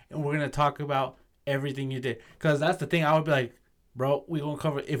truck, and we're going to talk about everything you did. Because that's the thing. I would be like, bro, we're going to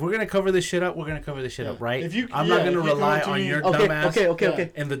cover... If we're going to cover this shit up, we're going to cover this shit up, right? I'm not going to rely on your dumbass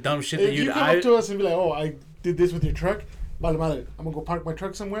Okay. and the dumb shit if that you come up to us and be like, oh, I did this with your truck, I'm going to go park my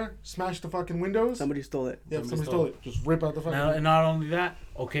truck somewhere, smash the fucking windows. Somebody stole it. Yeah, somebody stole it. Just rip out the fucking... And not only that,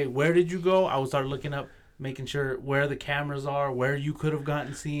 okay, where did you go? I would start looking up, making sure where the cameras are, where you could have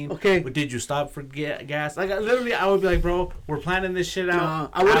gotten seen. Okay. But did you stop for gas? Like, I would be like, bro, we're planning this shit out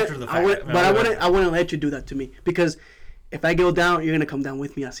after the fact. I wouldn't let you do that to me, because if I go down, you're gonna come down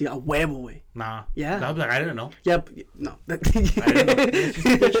with me. I see a huevo way. Nah. Yeah. I'd be like, I didn't know. Yep. No. I didn't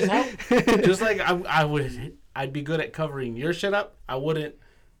know. Just like I'd be good at covering your shit up. I wouldn't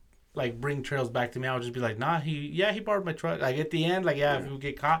like bring trails back to me. I would just be like, nah, he borrowed my truck. Like at the end, like if you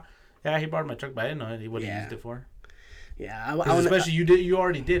get caught, yeah, he borrowed my truck, but I didn't know what he used it for. Yeah. Especially you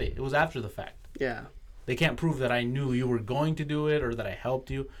already did it. It was after the fact. Yeah. They can't prove that I knew you were going to do it or that I helped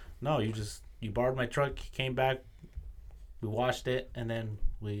you. No, you borrowed my truck, came back, we washed it, and then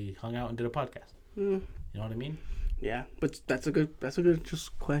we hung out and did a podcast. You know what I mean? Yeah, but that's a good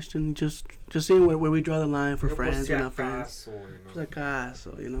just question. Just seeing where we draw the line for friends and not friends.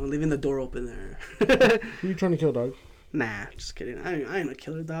 So, you know, leaving the door open there. Who you trying to kill, dog? Nah, just kidding. I ain't a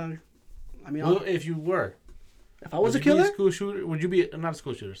killer, dog. I mean, Well, if you were. if I was a Would you killer, be a school shooter? Would you be not a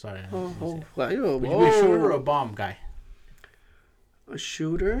school shooter? Sorry. well, Would you be a shooter or a bomb guy? a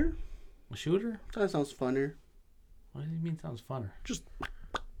shooter? A shooter? That sounds funner. What do you mean? Sounds funner. Just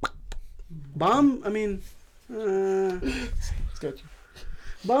bomb. I mean, Sketchy.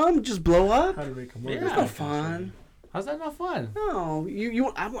 bomb. Just blow up. How to make a Yeah. It's not fun. How's that not fun? No,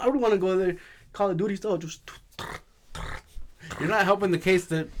 I would want to go there. Call of Duty style. Just You're not helping the case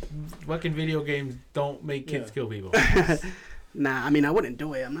that fucking video games don't make kids kill people. nah. I mean, I wouldn't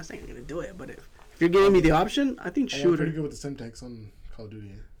do it. I'm not saying I'm gonna do it, but if you're giving me the option, I think I'm shooter. pretty good with the Semtex on Call of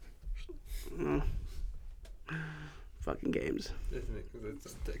Duty. Fucking games.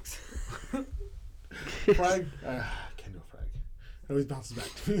 Frag? Can't do a frag. It always bounces back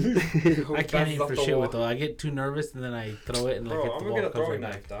to me. I can't aim for shit with those. I get too nervous and then I throw it and like hit the wall. I'm gonna throw a right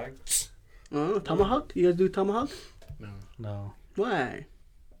knife, back. dog. Tomahawk? You guys do tomahawk? No. No. Why?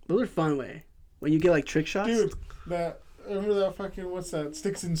 Those are fun way. When you get like trick shots. Dude, remember that fucking, what's that?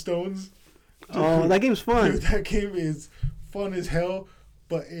 Sticks and Stones? Oh, that game's fun. Dude, that game is fun as hell,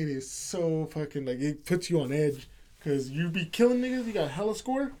 but it is so fucking, like, it puts you on edge. Because you be killing niggas, you got hella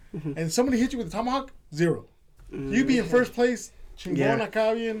score, and somebody hit you with a tomahawk, 0. You be in first place, chingona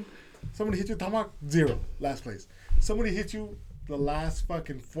cabian. Somebody hit you with tomahawk, 0, last place. Somebody hit you the last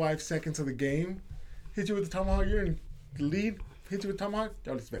fucking 5 seconds of the game, hit you with the tomahawk, you're in the lead, hit you with tomahawk,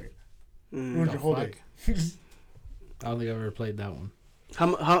 y'all is better. Ruined your whole day. I don't think I've ever played that one. How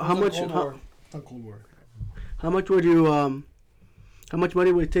much? Cold War. It's on Cold War. How much would you How much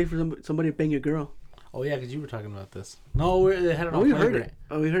money would it take for somebody to bang your girl? Oh yeah, because you were talking about this. No, they had it on we heard Flagrant. it.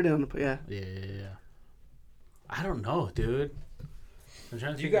 Oh, we heard it on the Yeah. I don't know, dude. I'm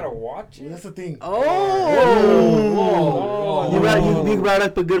trying to You gotta watch Well, it. that's the thing. You brought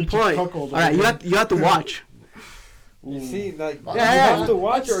up a good point. All right, you have to watch. You see, like, Yeah, you yeah. have to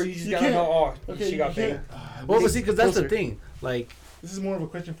watch it, or you just You gotta can't. know, oh, Okay, she got you can't. banged. Well, but see, because that's the Closer. thing. Like, This is more of a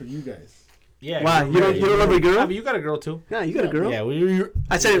question for you guys. yeah. Why? you're You don't married. love your girl? I mean, you got a girl too. Yeah, you got a girl. Yeah, well, you're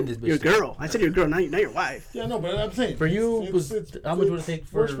I in said this your bitch. girl. I said your girl, not your wife. Yeah, no, but I'm saying For you, how much would it take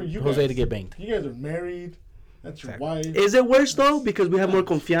for worse you Jose guys. to get banged? You guys are married. That's your wife. Is it worse though because we have more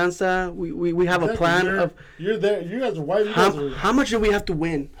confianza? We have a plan of You're there. You guys are wife. You guys are. how much do we have to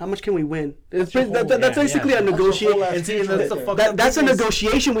win? How much can we win? That's your whole- That's yeah, basically yeah. a That's your negotiation. whole ass And see, future that's the right fuck- there. That's a Because-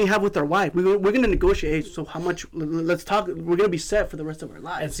 negotiation we have with our wife. We're gonna negotiate. So how much? Let's talk. We're gonna be set for the rest of our And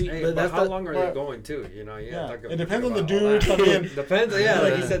lives. see, Hey, but but that's how the, long are but- they going too? You know, Yeah, talk it depends on the about dude. all that. También. Depends, yeah,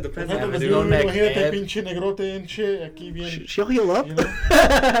 like you said, depends Depends on on the the dude. dude. neck, Imagínate Ed. pinche negrote and shit. Aquí bien. She'll heal up. You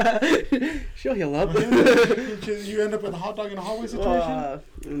know. She'll heal up. Pinche, you end up with a hot dog in a hallway situation.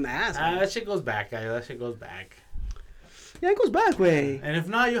 Nah, that shit goes back, guys. That shit goes back. yeah, it goes back way. And if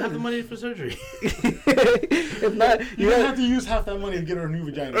not, you have the money for surgery. If not, You don't have to use half that money to get her a new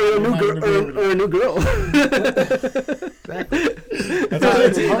vagina. or a You're new not girl. gonna be able to- Or a new girl. Exactly. That's how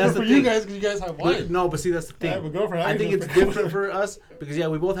it's See, harder that's the for you thing. guys because you guys have wives. No, but see, that's the thing. I have a girlfriend. I think it's different for us because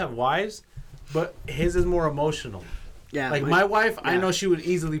we both have wives, but his is more emotional. Yeah. Like my wife, I yeah. know she would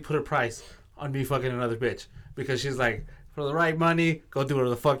easily put a price on me fucking another bitch because she's like, for the right money, go do whatever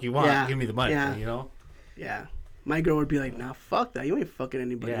the fuck you want. Yeah. Give me the money, Yeah. you know? Yeah. My girl would be like, nah, fuck that. You ain't fucking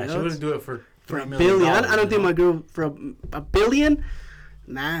anybody Yeah, else. she wouldn't do it for For $3 a million. billion. I don't think you know? my girl for a billion.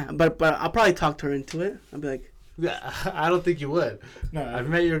 Nah, but I'll probably talk to her into it. I'll be like, Yeah, I don't think you would. No, I've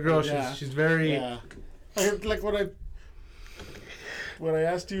met your girl. Yeah. She's very. Yeah. Like what I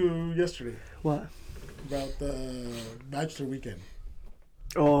asked you yesterday what? about the bachelor weekend.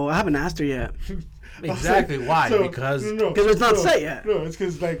 Oh, I haven't asked her yet. Exactly. Why? Because Because it's not set yet. No, it's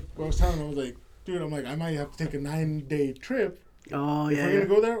because like I was telling her, I was like, dude, I'm like, I might have to take a 9-day trip. Oh, If yeah. we're yeah.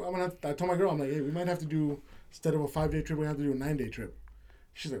 gonna go there, I told my girl, I'm like, hey, we might have to do, instead of a 5-day trip, we have to do a 9-day trip.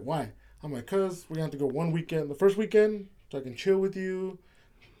 She's like, why? I'm like, cause we're gonna have to go one weekend, the first weekend, so I can chill with you,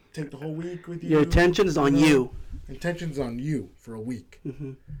 take the whole week with you. Your attention is on you. Intention's on you for a week.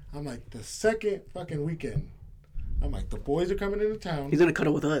 Mm-hmm. I'm like, the second fucking weekend, I'm like, the boys are coming into town. He's gonna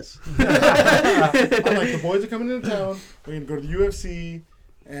cuddle with us. I'm like, the boys are coming into town. We're gonna go to the UFC,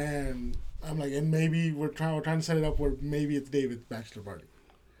 and I'm like, and maybe we're trying to set it up where maybe it's David's bachelor party.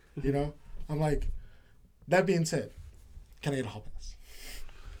 You know, I'm like, that being said, can I get a hall pass?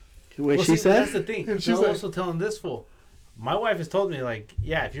 What Well, she see, said? That's the thing. And She's she's like- also telling this fool. My wife has told me like,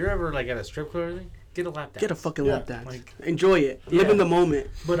 yeah, if you're ever like at a strip club or anything, get a lap dance. Get a fucking Yeah, lap dance. like- Enjoy it. Live Yeah. in the moment.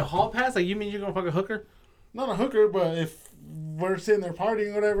 But a hall pass, like you mean you're gonna fuck a hooker? Not a hooker, but if we're sitting there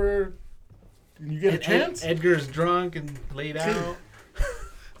partying or whatever, and you get a chance. Edgar's drunk and laid out.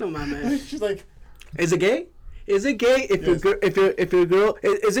 No, my man. She's like, Is it gay? Is it gay if Yes. if your girl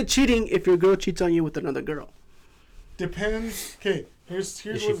is it cheating if your girl cheats on you with another girl? depends. Okay, here's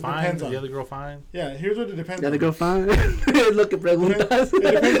Is she what it fine? depends Is on. the other girl fine? Yeah, here's what it depends The on. other girl fine. Look at preguntas. It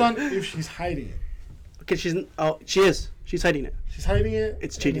depends on if she's hiding it. Okay, she is. She's hiding it. She's hiding it.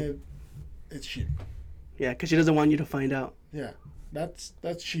 It's and cheating. then It's cheating. Yeah, because she doesn't want you to find out. Yeah, that's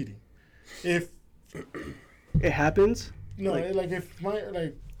cheating. If It happens. no, Like- if my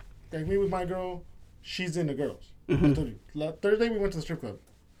like me with my girl, she's into girls. Mm-hmm. I told you. Thursday we went to the strip club.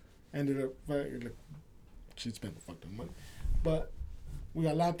 Ended up like she spent a fuck ton of money, but we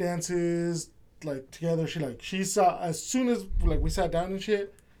got lap dances like together. She saw as soon as like we sat down and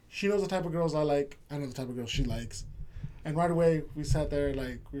shit. She knows the type of girls I like. I know the type of girls she likes, and right away we sat there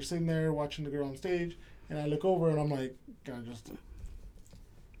like we were sitting there watching the girl on stage, and I look over and I'm like, God, just.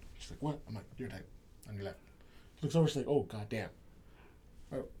 She's like, what? I'm like, your type on your left. She looks over. She's like, oh goddamn.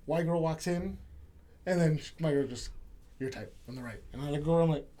 White girl walks in, and then my girl just, your type on the right. And I look over. I'm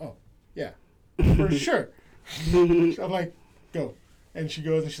like, oh yeah, for sure. I'm like, go. And she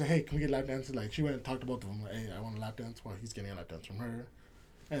goes and she's like, hey, can we get lap dances? Like, she went and talked to both of them. Like, hey, I want a lap dance. Well, he's getting a lap dance from her.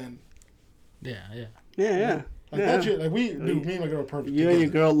 And Yeah. Yeah. like that shit, like me and my girl are perfect. You and your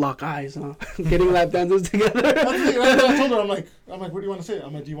girl lock eyes, huh? Getting lap dances together. That's the thing. That's what I told her. I'm like, what do you want to say?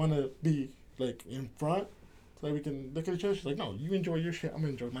 I'm like, do you want to be like in front so that we can look at each other? She's like, no, you enjoy your shit. I'm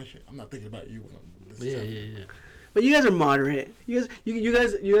gonna enjoy my shit. I'm not thinking about you. When this is happening. Yeah. But you guys are moderate. You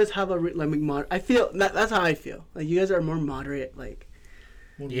guys have a I feel that's how I feel. Like you guys are more moderate. Like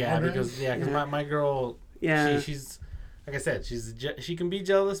Yeah, because my girl, yeah, she's like I said, she can be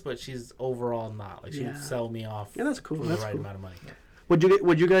jealous, but she's overall not. Like she Yeah. would sell me off. Yeah, that's cool. For That's the right cool. amount of money.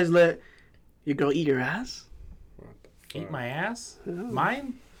 Would you guys let your girl eat your ass? Eat my ass? Yeah.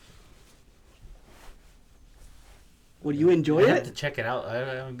 Mine? Would you enjoy I have to it? check it out. I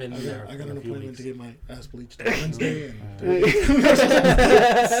haven't been there. I got in an a few appointment weeks. to get my ass bleached on Wednesday.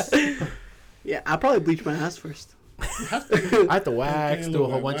 Yeah, I'll probably bleach my ass first. I have to wax, do a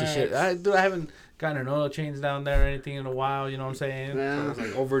whole bunch of shit. I haven't gotten an oil change down there or anything in a while. You know what I'm saying? Yeah. It's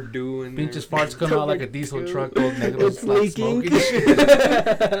like overdue and Pinches farts come out like a diesel truck, gold negros, It's like leaking. smoking shit.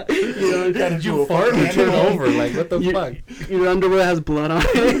 You know, Did you fart and turn over? Like what the fuck? your underwear has blood on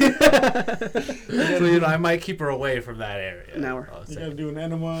it. So I might keep her away from that area. An hour. I'll You say. gotta do an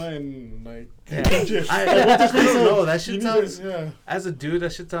enema and like. Yeah. just- I don't know. That you shit need sounds. to- yeah. As a dude,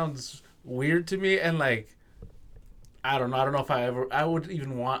 that shit sounds weird to me, and like, I don't know. I don't know if I would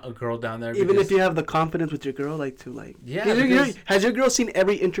even want a girl down there. Even because- if you have the confidence with your girl, like to like. Yeah, Has because- your girl seen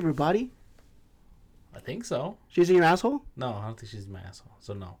every inch of your body? I think so. She's in your asshole. No, I don't think she's my asshole.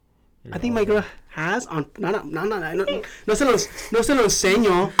 So no. I think my girl has on. No, se lo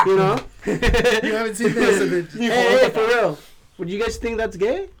enseño, you know. You haven't seen this. Hey, for real. Would you guys think that's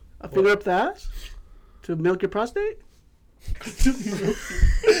gay? A finger up the ass to milk your prostate?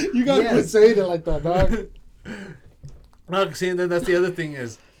 You gotta quit saying it like that, dog. No, see, then that's the other thing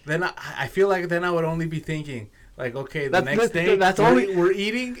is then I feel like then I would only be thinking Like, okay, the That's- next day that's we're, only- we're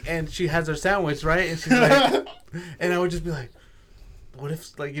eating and she has her sandwich, right? And she's like, and I would just be like, what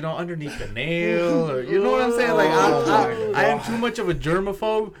if, like, you know, underneath the nail, or you know what I'm saying? Like, I am too much of a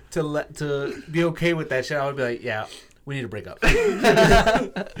germaphobe to be okay with that shit. I would be like, yeah, we need to break up.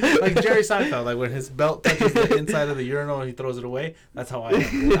 Like Jerry Seinfeld, like when his belt touches the inside of the urinal and he throws it away. That's how I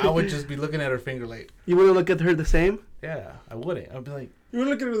am. I would just be looking at her finger like, You wouldn't look at her the same. yeah, I wouldn't. I'd be like, You were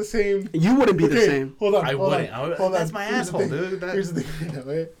looking at the same. You wouldn't be the Okay, same. Hold on. I hold wouldn't. On, Hold that's my Here's the asshole, thing. dude. Here's the thing,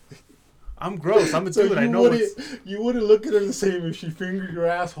 right? I'm gross. I'm a So dude. I you know wouldn't, it's... you wouldn't look at her the same if she fingered your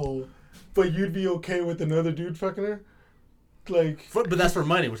asshole, but you'd be okay with another dude fucking her? Like, But that's for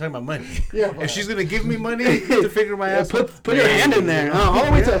money. We're talking about money. yeah. But, If she's gonna give me money to figure my ass, Put your hand in there. All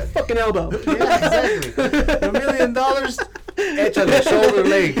the way to the fucking elbow. Yeah, exactly. $1 million, échale, shoulder,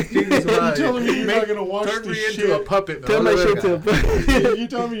 leg. Jesus, you telling me you're not gonna watch turn this me into shit? a puppet. Turn my shit to a You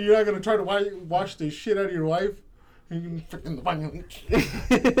telling me you're not gonna try to watch the shit out of your wife? You can freaking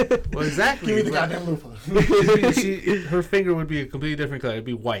Well, exactly. give me the But goddamn loofah. her finger would be a completely different color. It'd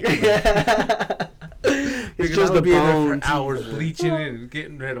be white. It's Because just I the would be in there bones. for hours bleaching it and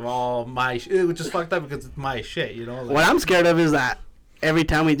getting rid of all my shit. It was just fucked up because it's my shit, you know? Like, What I'm scared of is that every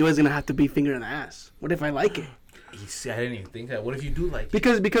time we do it's gonna have to be finger in the ass. What if I like it? see, I didn't even think that. What if you do like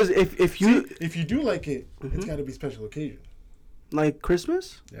it? Because if you If you do like it, it's got to be special occasion. like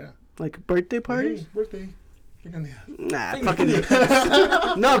Christmas, Yeah. like birthday parties, Hey, birthday. You're gonna nah, fucking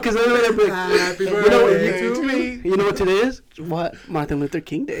no, because they're like, Happy you know what, birthday to me. you know what today is? What? Martin Luther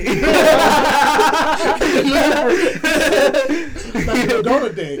King Day. National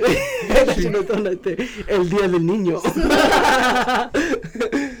Donut Day. El Día del Niño.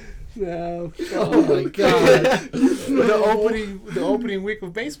 No. Oh my god! the opening week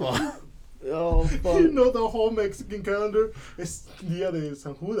of baseball. Oh fuck. You know the whole Mexican calendar is Día de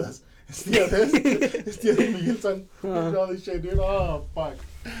San Judas. It's Día de it's Día de Miguel San. All this shit, dude. Oh fuck.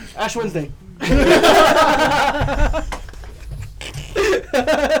 Ash Wednesday.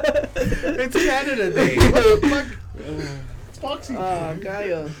 It's Canada Day. What the fuck? It's Foxy.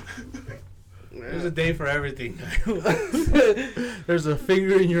 Gaia. There's a day for everything. There's a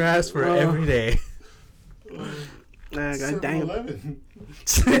finger in your ass for every day. God damn. 7-Eleven.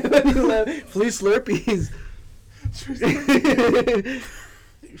 7-Eleven. Flea Slurpees.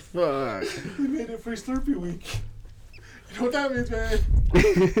 Fuck. We made it for Slurpee week. You know what that means,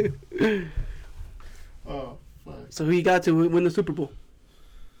 man? Oh fuck. So who you got to win the Super Bowl?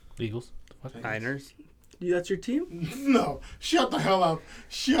 Eagles. Niners. That's your team? No, shut the hell up.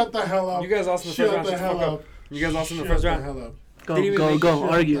 Shut the hell up. You guys lost in the Shut first round. the Shut the hell fuck up. up. You guys lost in the Shut first the round. hell up. Go, Didn't even go, make go.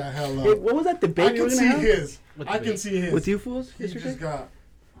 Shut Argue. the hell up. Hey, what was that I debate you were can gonna see have? his. What I can debate? see his. With you fools He yesterday? just got.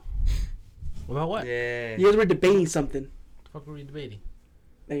 About what? Yeah. You guys were debating something. What the fuck were we debating?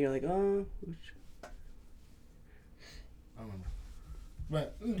 And you're like, oh. I don't remember.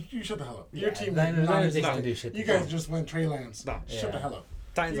 But you shut the hell up. Your Yeah, team. Niners Niners just no. can do shit. You guys just went Trey Lance. No. Shut Yeah. the hell up.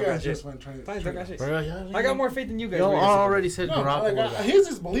 Titans You don't got guys shit. just went Trey. Titans don't got shit. Bro, I got more faith than you guys. Y'all when you guys already said No, like, Garoppolo. his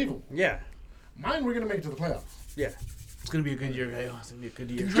is believable. Yeah. Mine, we're gonna make it to the playoffs. Yeah. It's gonna be a good year, guys. It's gonna be a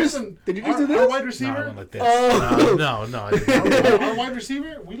good year. Listen, did you just our, do this? Our wide No, receiver. I went like this. Oh. No, I didn't. Our wide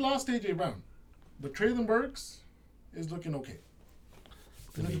receiver. We lost AJ Brown, but Traylon Burks is looking okay.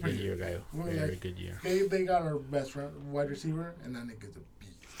 It's gonna be a good year, guy. We're Very like- good year. They got our best wide receiver, and that nigga's a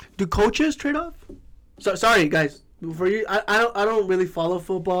beast. Do coaches trade off? So, sorry, guys. For you, I don't really follow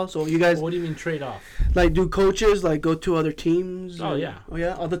football, so you guys What do you mean trade off? like do coaches like go to other teams? Oh, yeah. Oh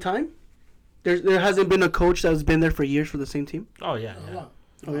yeah, all the time. There hasn't been a coach that's been there for years for the same team. Oh yeah, A yeah. lot.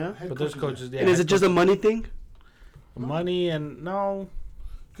 Oh, yeah? Head But there's coaches. coaches. Yeah, And is it just a money thing? money and no?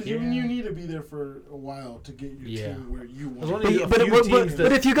 Because Yeah. you need to be there for a while to get your Yeah. team where you There's want. only a But few teams that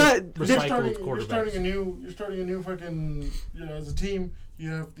but if you got recycled You're starting quarterbacks. you're starting a new fucking, as a team, you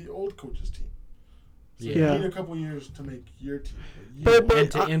have the old coach's team. So Yeah. you need a couple years to make your team. But-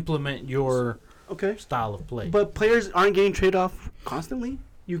 and to implement your okay, style of play. but players aren't getting trade off constantly.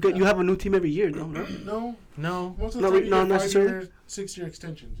 You have a new team every year, though, no? no, no. most of Not the time re- you not get 5 necessarily? year, 6 year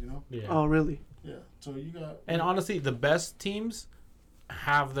extensions. You know, Yeah. Oh, really? yeah. So you got. And honestly, the best teams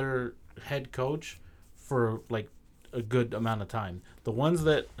have their head coach for like a good amount of time. The ones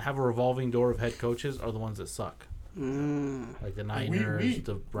that have a revolving door of head coaches are the ones that suck. Like the like, Niners,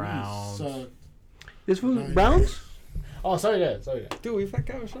 the Browns. suck. This was Nice. Browns. Oh, sorry, Dad. Sorry, Dad. Dude, we've had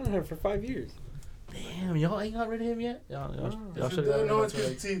Kyle Shanahan for 5 years. Damn, y'all ain't got rid of him yet? Y'all should have. No, it's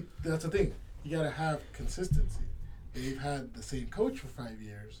good. See, that's the thing. You gotta have consistency. They've had the same coach for 5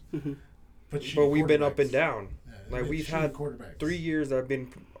 years, but But we've been up and quarterbacks. down. Yeah, Like, they've we've shitty had quarterbacks. 3 years that have been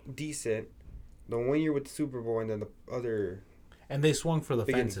decent. The 1 year with the Super Bowl, and then the other. And they swung for the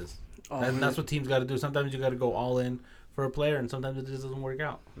Beginning. fences. And that's what teams got to do. Sometimes you got to go all in for a player, and sometimes it just doesn't work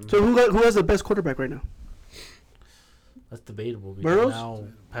out. So who has the best quarterback right now? That's debatable because Burrows? now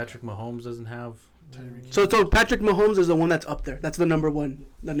Patrick Mahomes doesn't have. So Patrick Mahomes is the one that's up there. That's the number one.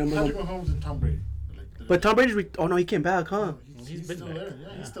 Patrick Mahomes and Tom Brady. But Tom Brady's oh no, he came back, huh? He's been still back. there.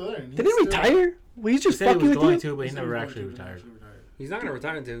 Yeah, he's still there. Did he retire? Well, he's just He said fucking he was with going you. to, but he never actually retired. He's not gonna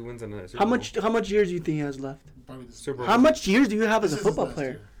retire until he wins another Super How Bowl. much years do you think he has left? Probably this Super Bowl. How much years do you have as a This is his football last player?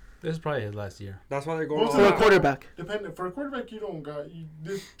 year. This is probably his last year. That's why they're going Most all of For the a out. quarterback. Depending for a quarterback, you don't got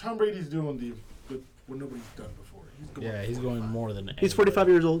Tom Brady's doing what nobody's done before. He's going more than. He's 45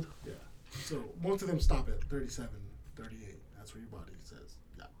 years old. Yeah. So most of them stop at 37, 38. That's what your body says.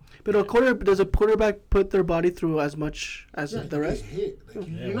 Yeah. But does a quarterback put their body through as much as the rest? Get hit. Like,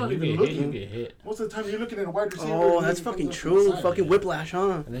 Yeah, you're when not you even get looking. hit, you get hit. Most of the time, you're looking at a wide receiver. Oh, and that's he fucking comes up from the true. side. Fucking whiplash,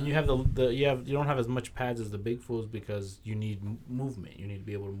 huh? And then you have you don't have as much pads as the big fools because you need movement. You need to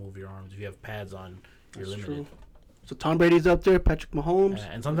be able to move your arms. If you have pads on, you're That's limited. true. So Tom Brady's up there, Patrick Mahomes.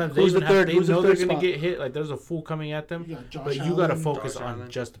 And sometimes Who's they the even third? they Who's the know they're third gonna spot? get hit. Like there's a fool coming at them, You got Josh but you gotta Allen, focus Josh on Allen.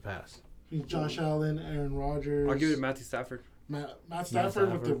 just the pass. Josh Allen, Aaron Rodgers. I'll give it to Matthew Stafford. Matt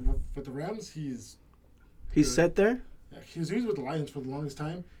Stafford with the Rams. He's Set there. Yeah, he was with the Lions for the longest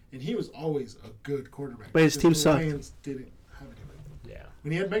time, and he was always a good quarterback. But his Just team the sucked. Lions didn't have anybody. Yeah,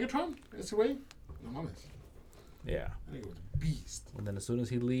 When he had Megatron, that's the way. No mames. yeah. I think it was a beast. And then as soon as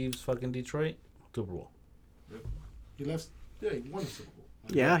he leaves fucking Detroit, Super Bowl. He left. Yeah, he won the Super Bowl.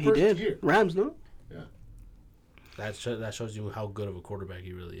 Like, Yeah, that he first did. year. Rams, no? Yeah. That shows you how good of a quarterback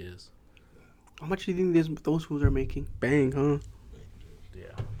he really is. How much do you think those fools are making? Bang, huh? Yeah.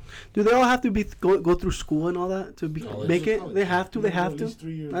 Do they all have to go through school and all that to College. make it? College. They have to. You They gotta go have at to. least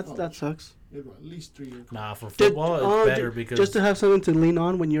 3 years That college. sucks. You gotta go at least 3 years. Nah, for football it's better because just to have something to lean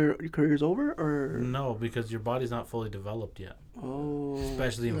on when your career's over, or no, because your body's not fully developed yet, oh,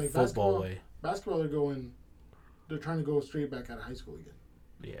 especially in Like football basketball. way. Basketball, they're trying to go straight back out of high school again.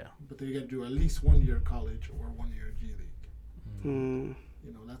 Yeah. But they got to do at least 1 year college or 1 year G League. mm,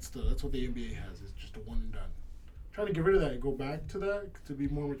 You know, that's what the NBA has. Is just a one and done. Trying to get rid of that and go back to that to be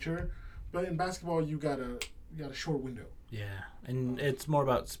more mature. But in basketball, you got a short window. Yeah, and it's more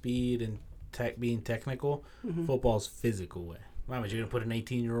about speed and being technical. Mm-hmm. Football's physical way. Why would you gonna put an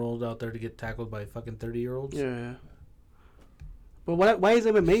 18-year-old out there to get tackled by fucking 30-year-olds? yeah. But why is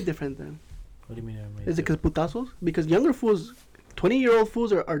MMA different then? What do you mean? Is it because putazos? Because younger fools, 20-year-old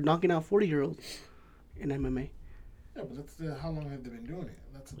fools are knocking out 40-year-olds in MMA. Yeah, but that's how long have they been doing it?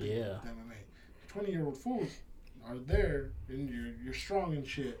 That's the thing Yeah. with MMA. 20-year-old fools are there and you're strong and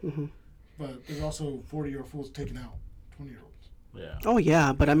shit. Mm-hmm. But there's also 40-year-old fools taking out 20-year-olds. Yeah. Oh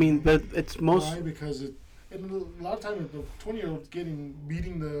yeah, but I mean, but it's most. Why? Because and a lot of times the 20-year-olds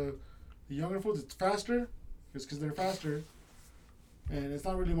beating the younger fools. It's faster. It's because they're faster. And it's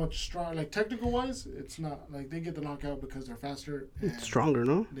not really much strong. Like technical wise, it's not like they get the knockout because they're faster. And It's stronger,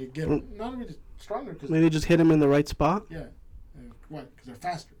 no? They get not really stronger because Maybe just hit him in the right spot. yeah, why? Because they're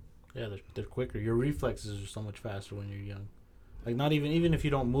faster. Yeah, they're quicker. Your reflexes are so much faster when you're young. Like not even if you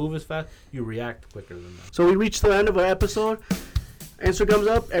don't move as fast, you react quicker than them. So we reached the end of our episode. Instagram's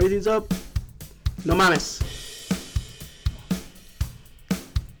up, everything's up. No mames.